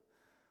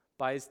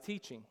by his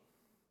teaching.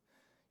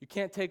 You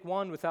can't take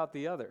one without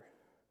the other.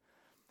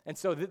 And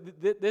so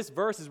this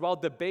verse is, while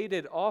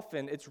debated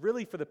often, it's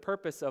really for the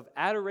purpose of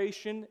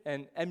adoration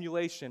and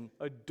emulation.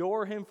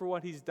 Adore him for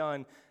what he's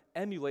done,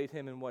 emulate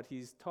him in what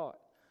he's taught.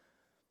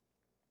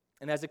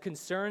 And as it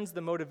concerns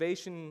the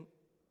motivation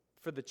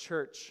for the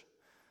church,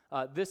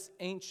 this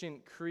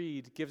ancient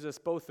creed gives us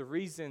both the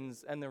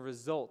reasons and the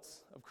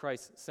results of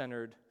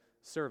Christ-centered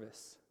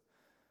service.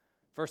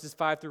 Verses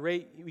 5 through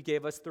 8, he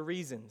gave us the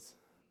reasons.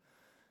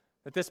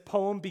 That this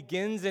poem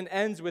begins and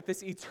ends with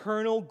this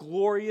eternal,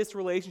 glorious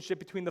relationship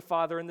between the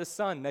Father and the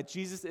Son, that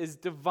Jesus is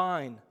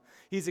divine.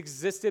 He's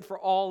existed for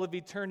all of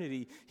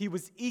eternity. He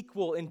was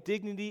equal in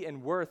dignity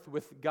and worth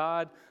with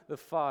God the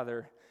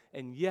Father,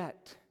 and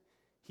yet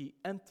he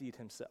emptied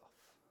himself.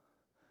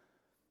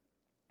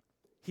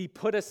 He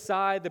put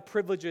aside the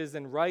privileges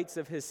and rights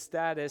of his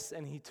status,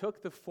 and he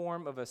took the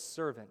form of a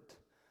servant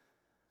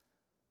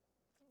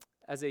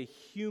as a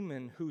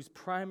human whose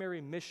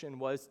primary mission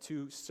was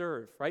to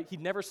serve, right? He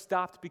never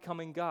stopped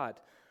becoming God.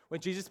 When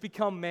Jesus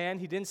became man,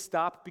 he didn't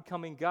stop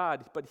becoming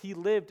God, but he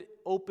lived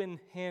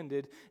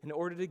open-handed in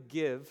order to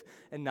give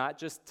and not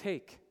just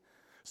take.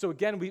 So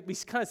again, we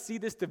kind of see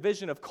this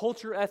division of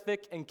culture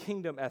ethic and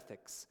kingdom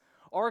ethics.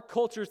 Our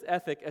culture's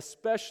ethic,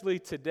 especially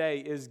today,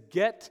 is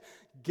get,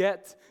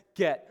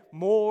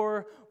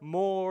 more.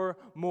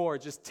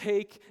 Just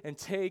take and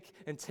take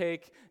and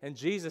take, and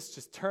Jesus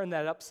just turned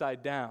that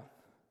upside down.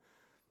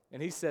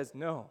 And he says,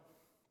 no.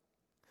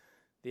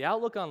 The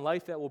outlook on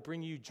life that will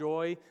bring you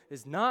joy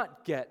is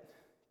not get.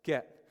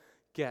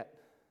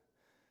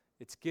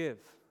 It's give,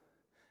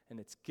 and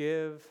it's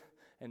give,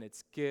 and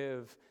it's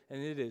give, and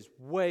it is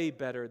way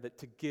better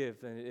to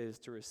give than it is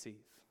to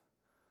receive.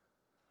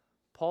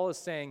 Paul is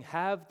saying,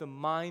 have the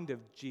mind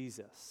of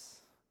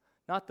Jesus,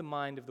 not the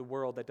mind of the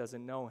world that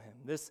doesn't know him.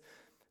 This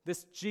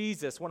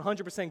Jesus,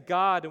 100%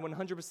 God and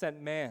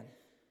 100% man,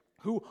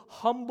 who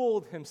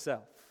humbled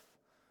himself.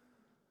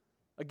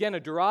 Again,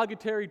 a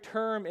derogatory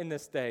term in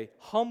this day,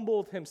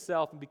 humbled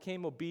himself and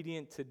became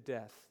obedient to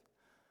death.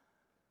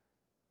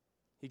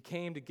 He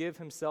came to give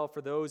himself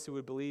for those who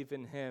would believe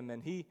in him,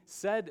 and he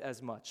said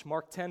as much.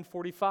 Mark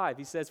 10:45,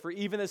 he says, for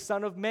even the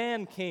Son of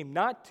Man came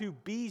not to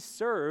be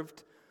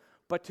served,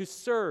 but to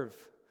serve,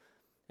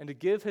 and to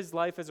give his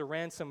life as a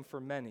ransom for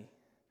many.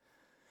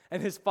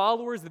 And his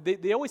followers,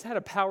 they always had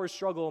a power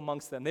struggle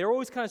amongst them. They were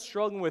always kind of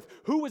struggling with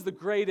who was the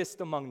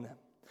greatest among them.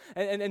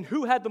 And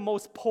who had the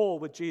most pull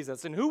with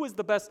Jesus, and who was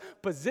the best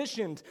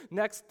positioned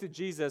next to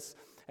Jesus.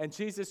 And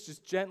Jesus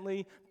just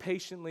gently,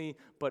 patiently,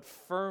 but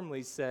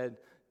firmly said,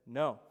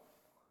 no.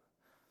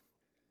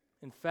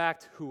 In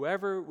fact,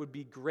 whoever would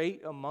be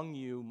great among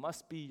you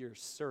must be your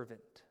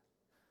servant.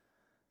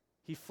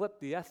 He flipped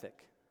the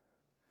ethic.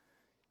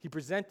 He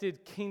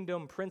presented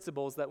kingdom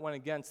principles that went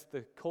against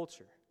the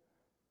culture.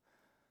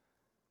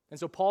 And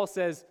so Paul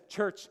says,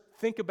 church,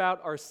 think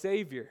about our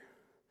Savior.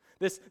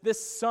 This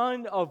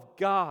Son of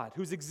God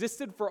who's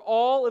existed for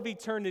all of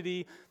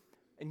eternity,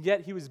 and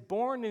yet he was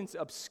born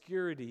into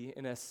obscurity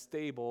in a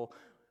stable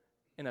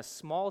in a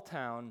small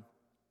town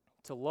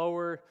to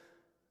lower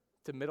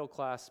to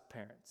middle-class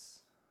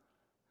parents.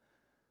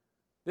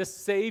 This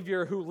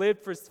Savior who lived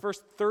for his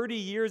first 30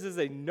 years as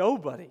a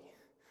nobody,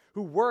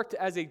 who worked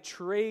as a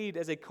trade,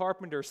 as a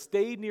carpenter,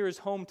 stayed near his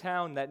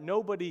hometown that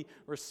nobody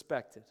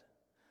respected.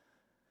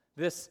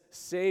 This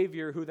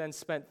Savior who then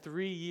spent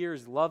 3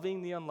 years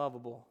loving the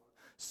unlovable,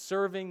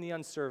 serving the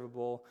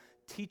unservable,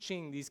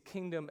 teaching these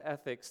kingdom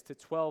ethics to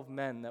 12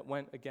 men that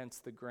went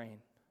against the grain.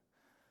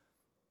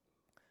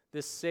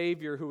 This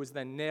Savior who was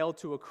then nailed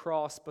to a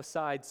cross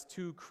besides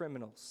 2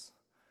 criminals.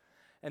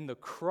 And the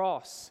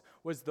cross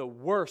was the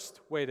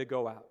worst way to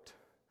go out.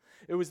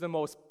 It was the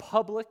most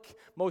public,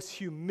 most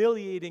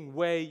humiliating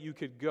way you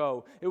could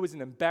go. It was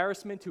an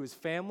embarrassment to his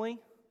family.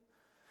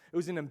 It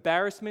was an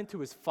embarrassment to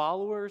his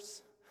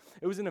followers.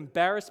 It was an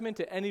embarrassment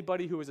to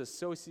anybody who was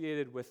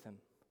associated with him.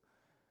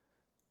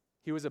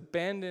 He was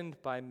abandoned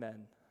by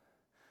men,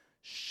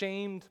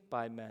 shamed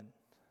by men,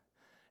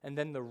 and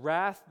then the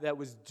wrath that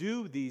was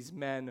due these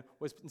men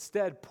was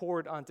instead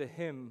poured onto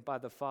him by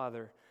the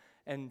Father.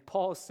 And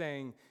Paul is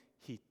saying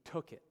he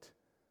took it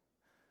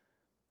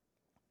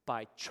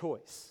by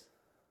choice.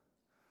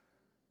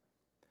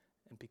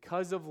 And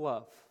because of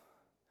love,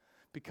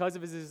 because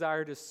of his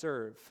desire to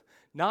serve,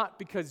 not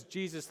because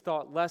Jesus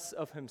thought less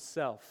of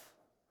himself,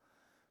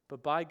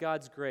 but by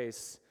God's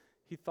grace,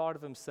 he thought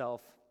of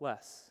himself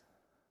less.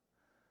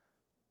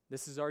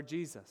 This is our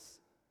Jesus.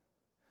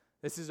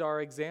 This is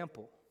our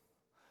example.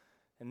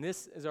 And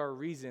this is our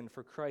reason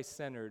for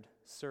Christ-centered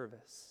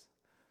service.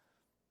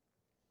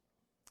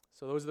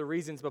 So those are the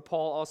reasons, but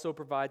Paul also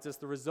provides us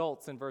the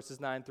results in verses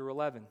 9 through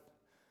 11.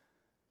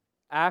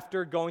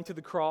 After going to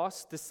the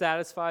cross to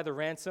satisfy the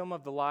ransom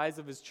of the lives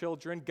of his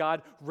children,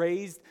 God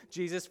raised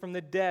Jesus from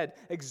the dead,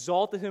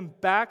 exalted him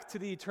back to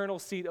the eternal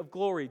seat of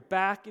glory,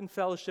 back in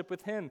fellowship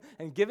with him,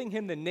 and giving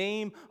him the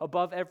name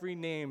above every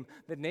name,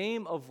 the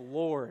name of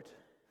Lord,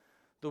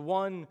 the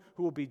one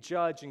who will be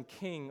judge and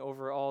king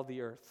over all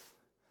the earth.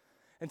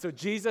 And so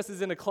Jesus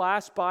is in a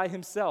class by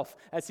himself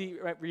as he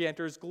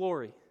re-enters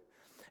glory.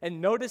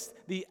 And notice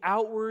the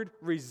outward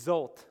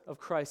result of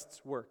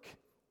Christ's work.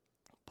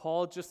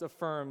 Paul just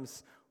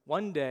affirms,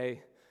 one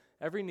day,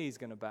 every knee is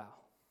going to bow.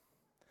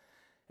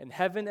 In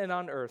heaven and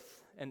on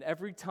earth, and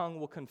every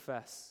tongue will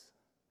confess.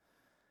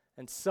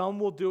 And some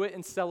will do it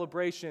in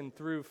celebration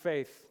through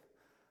faith,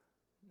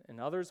 and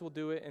others will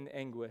do it in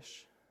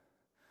anguish.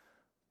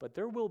 But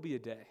there will be a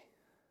day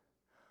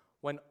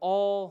when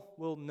all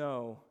will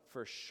know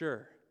for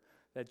sure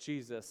that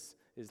Jesus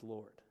is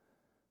Lord.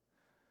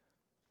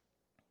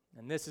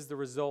 And this is the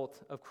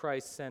result of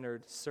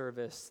Christ-centered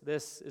service.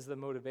 This is the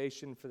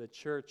motivation for the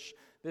church.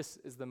 This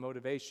is the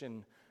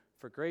motivation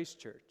for Grace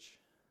Church.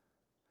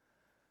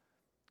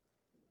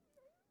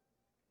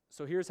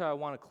 So here's how I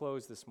want to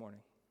close this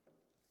morning.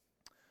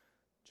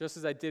 Just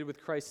as I did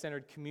with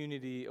Christ-centered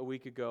community a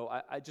week ago,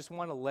 I just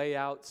want to lay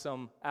out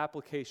some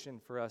application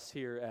for us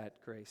here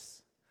at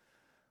Grace.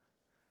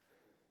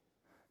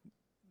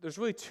 There's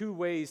really two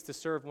ways to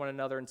serve one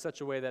another in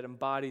such a way that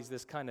embodies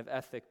this kind of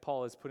ethic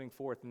Paul is putting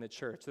forth in the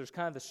church. There's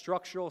kind of the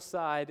structural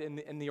side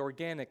and the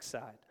organic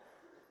side.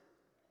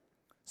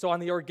 So on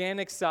the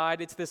organic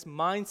side, it's this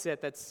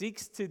mindset that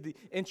seeks to the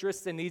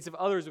interests and needs of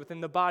others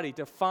within the body,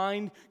 to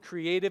find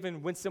creative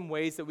and winsome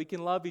ways that we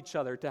can love each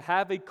other, to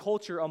have a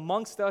culture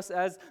amongst us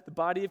as the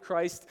body of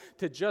Christ,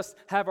 to just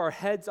have our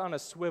heads on a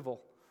swivel.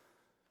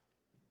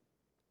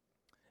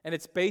 And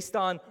it's based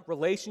on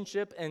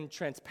relationship and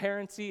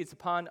transparency. It's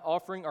upon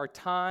offering our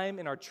time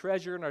and our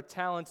treasure and our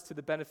talents to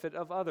the benefit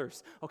of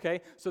others. Okay?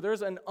 So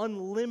there's an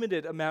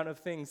unlimited amount of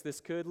things this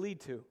could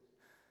lead to.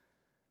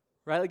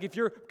 Right? Like if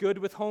you're good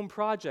with home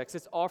projects,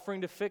 it's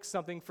offering to fix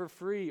something for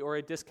free or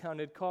at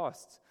discounted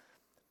costs.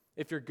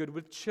 If you're good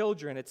with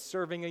children, it's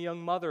serving a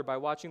young mother by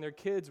watching their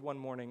kids one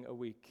morning a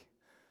week.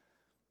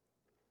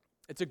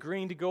 It's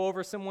agreeing to go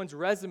over someone's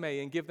resume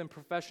and give them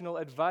professional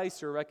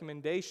advice or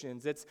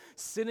recommendations. It's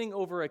sitting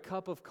over a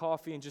cup of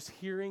coffee and just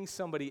hearing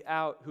somebody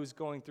out who's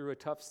going through a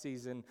tough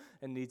season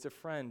and needs a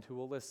friend who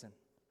will listen.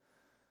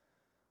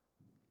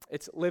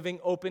 It's living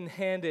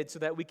open-handed so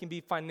that we can be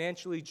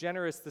financially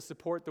generous to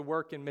support the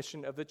work and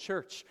mission of the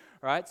church.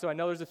 All right? So I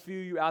know there's a few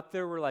of you out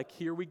there who are like,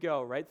 here we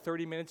go, right?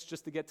 30 minutes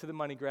just to get to the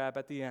money grab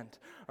at the end.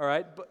 All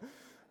right?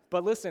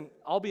 But listen,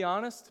 I'll be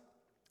honest.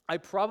 I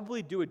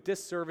probably do a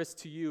disservice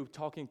to you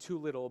talking too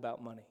little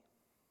about money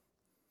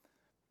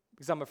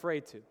because I'm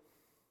afraid to.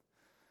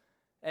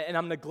 And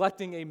I'm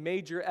neglecting a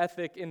major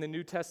ethic in the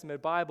New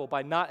Testament Bible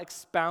by not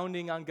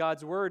expounding on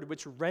God's word,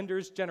 which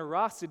renders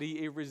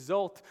generosity a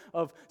result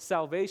of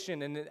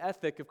salvation and an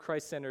ethic of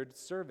Christ-centered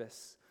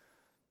service.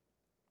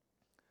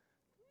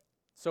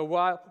 So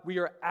while we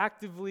are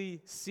actively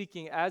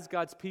seeking as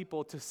God's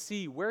people to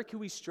see where can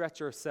we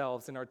stretch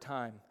ourselves in our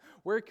time,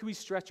 where can we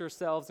stretch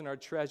ourselves in our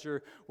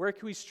treasure, where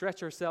can we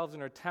stretch ourselves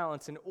in our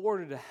talents in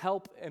order to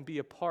help and be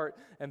a part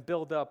and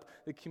build up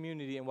the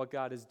community and what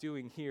God is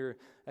doing here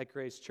at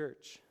Grace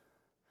Church.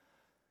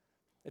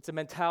 It's a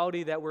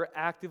mentality that we're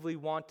actively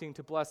wanting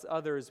to bless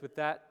others with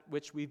that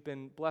which we've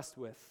been blessed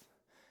with.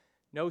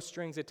 No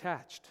strings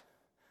attached.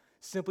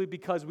 Simply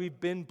because we've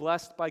been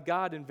blessed by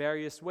God in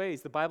various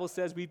ways. The Bible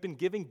says we've been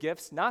given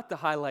gifts not to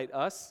highlight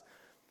us.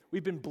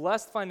 We've been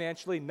blessed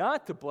financially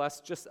not to bless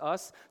just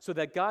us, so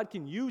that God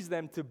can use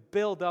them to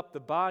build up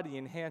the body,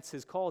 enhance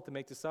His call to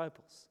make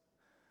disciples.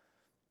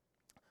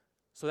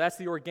 So that's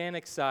the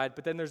organic side,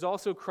 but then there's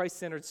also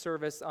Christ-centered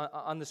service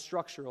on the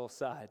structural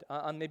side,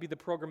 on maybe the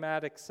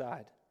programmatic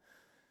side.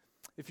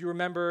 If you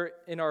remember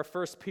in our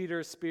 1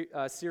 Peter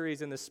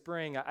series in the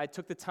spring, I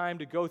took the time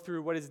to go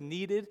through what is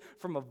needed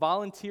from a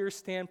volunteer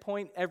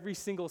standpoint every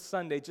single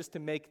Sunday just to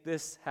make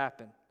this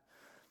happen.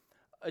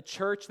 A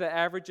church that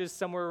averages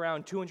somewhere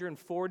around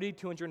 240,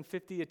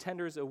 250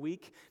 attenders a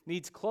week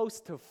needs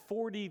close to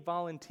 40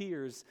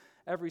 volunteers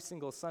every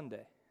single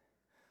Sunday.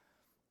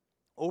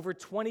 Over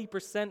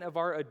 20% of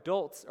our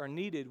adults are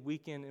needed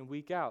week in and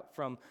week out,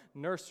 from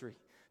nursery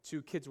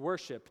to kids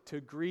worship,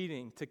 to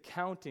greeting, to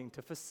counting,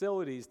 to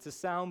facilities, to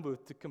sound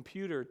booth, to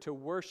computer, to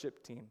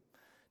worship team,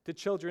 to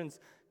children's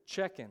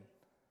check-in.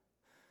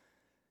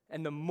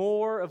 And the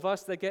more of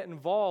us that get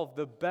involved,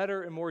 the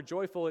better and more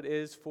joyful it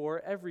is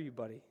for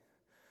everybody.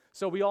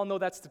 So we all know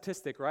that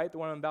statistic, right? The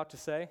one I'm about to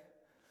say.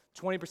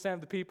 20%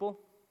 of the people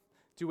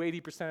do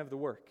 80% of the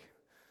work.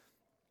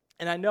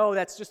 And I know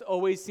that's just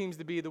always seems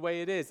to be the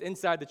way it is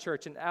inside the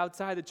church and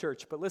outside the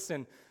church. But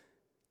listen,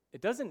 it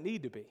doesn't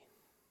need to be.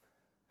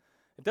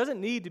 It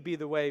doesn't need to be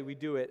the way we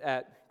do it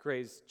at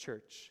Grace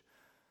Church.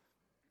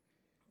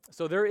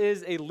 So there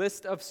is a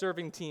list of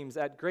serving teams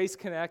at Grace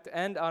Connect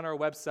and on our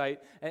website.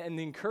 And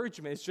the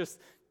encouragement is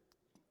just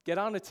get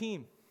on a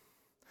team.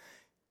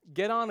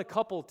 Get on a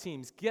couple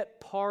teams. Get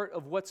part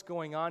of what's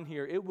going on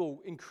here. It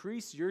will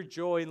increase your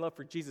joy and love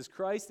for Jesus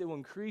Christ. It will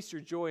increase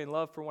your joy and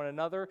love for one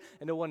another.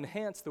 And it will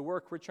enhance the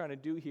work we're trying to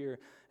do here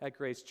at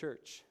Grace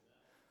Church.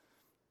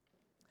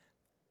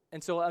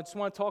 And so I just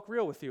want to talk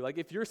real with you. Like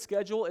if your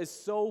schedule is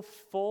so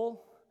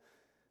full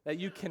that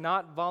you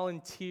cannot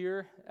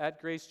volunteer at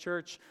Grace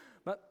Church,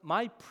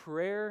 my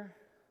prayer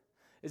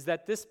is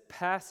that this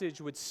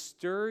passage would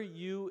stir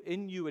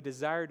in you a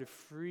desire to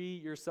free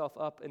yourself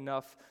up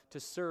enough to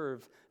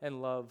serve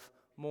and love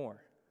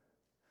more.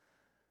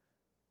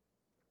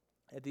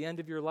 At the end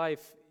of your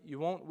life, you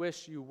won't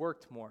wish you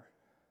worked more.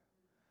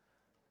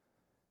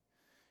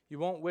 You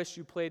won't wish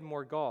you played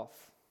more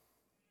golf.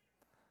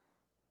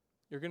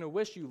 You're going to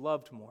wish you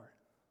loved more.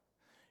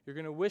 You're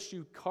going to wish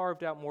you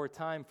carved out more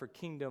time for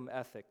kingdom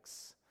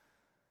ethics.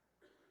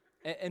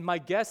 And my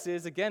guess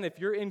is, again, if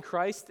you're in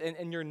Christ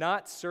and you're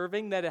not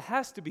serving, that it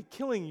has to be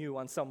killing you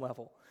on some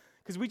level.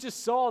 Because we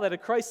just saw that a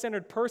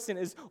Christ-centered person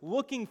is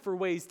looking for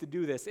ways to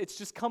do this. It's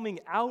just coming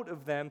out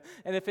of them.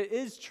 And if it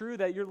is true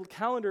that your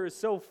calendar is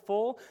so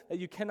full that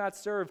you cannot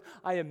serve,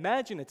 I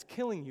imagine it's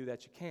killing you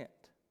that you can't.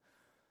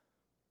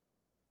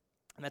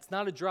 And that's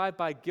not a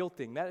drive-by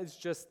guilting. That is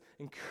just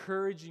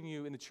encouraging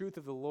you in the truth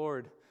of the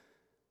Lord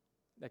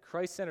that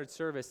Christ-centered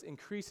service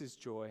increases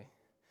joy.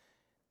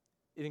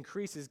 It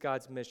increases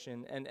God's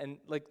mission. And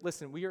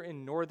listen, we are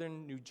in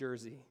northern New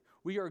Jersey.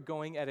 We are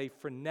going at a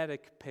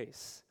frenetic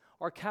pace.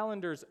 Our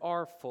calendars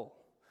are full.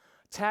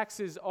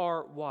 Taxes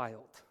are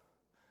wild.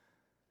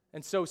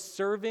 And so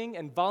serving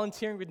and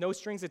volunteering with no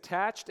strings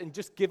attached and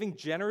just giving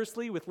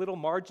generously with little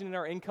margin in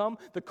our income,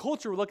 the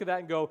culture will look at that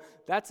and go,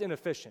 that's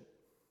inefficient.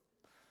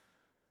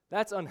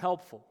 That's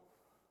unhelpful.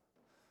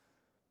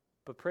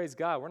 But praise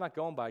God, we're not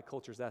going by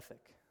culture's ethic.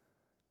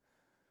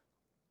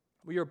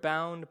 We are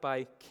bound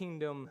by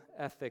kingdom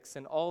ethics,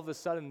 and all of a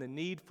sudden the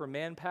need for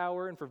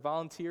manpower and for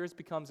volunteers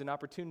becomes an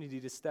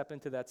opportunity to step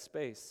into that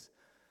space.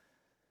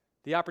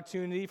 The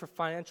opportunity for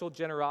financial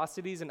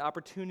generosity is an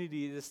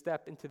opportunity to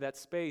step into that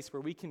space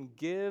where we can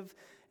give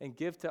and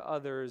give to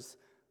others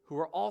who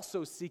are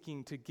also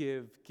seeking to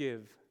give.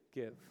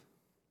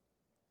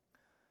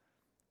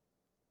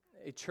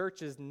 A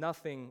church is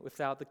nothing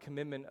without the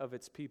commitment of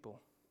its people.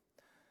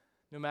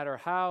 No matter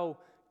how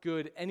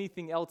good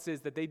anything else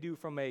is that they do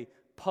from a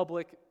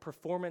public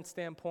performance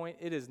standpoint,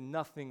 it is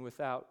nothing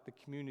without the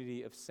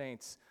community of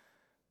saints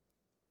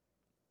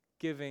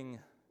giving,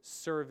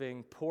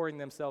 serving, pouring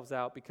themselves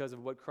out because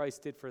of what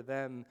Christ did for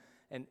them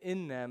and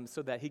in them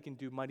so that he can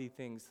do mighty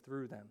things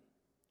through them.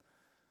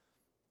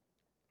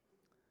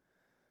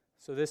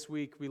 So this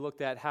week we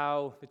looked at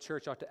how the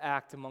church ought to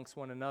act amongst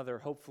one another.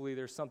 Hopefully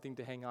there's something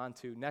to hang on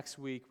to. Next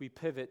week we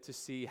pivot to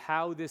see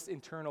how this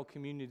internal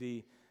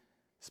community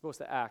is supposed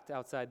to act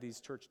outside these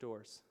church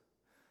doors.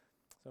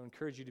 So I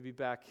encourage you to be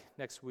back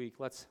next week.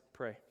 Let's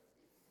pray.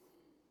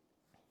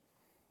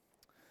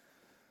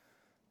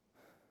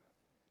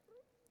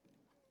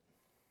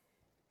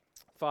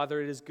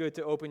 Father, it is good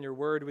to open your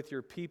word with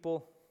your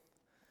people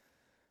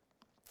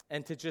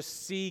and to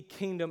just see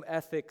kingdom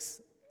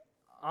ethics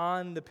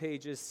on the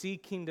pages, see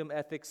kingdom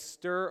ethics,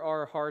 stir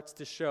our hearts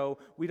to show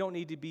we don't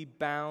need to be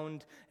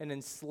bound and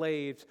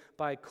enslaved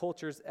by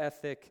culture's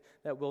ethic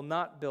that will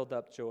not build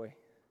up joy,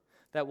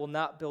 that will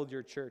not build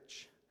your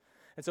church.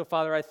 And so,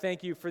 Father, I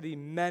thank you for the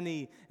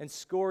many and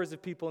scores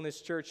of people in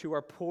this church who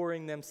are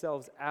pouring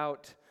themselves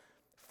out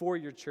for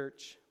your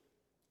church.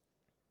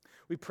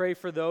 We pray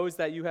for those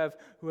that you have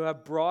who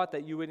have brought,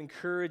 that you would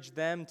encourage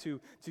them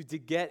to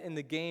get in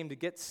the game, to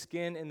get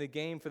skin in the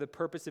game for the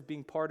purpose of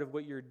being part of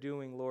what you're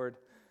doing, Lord.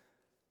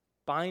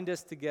 Bind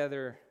us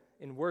together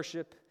in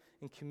worship,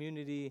 in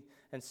community,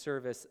 and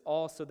service,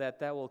 all so that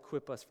will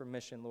equip us for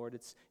mission, Lord.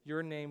 It's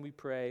your name we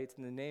pray. It's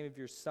in the name of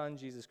your Son,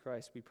 Jesus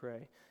Christ, we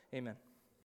pray. Amen.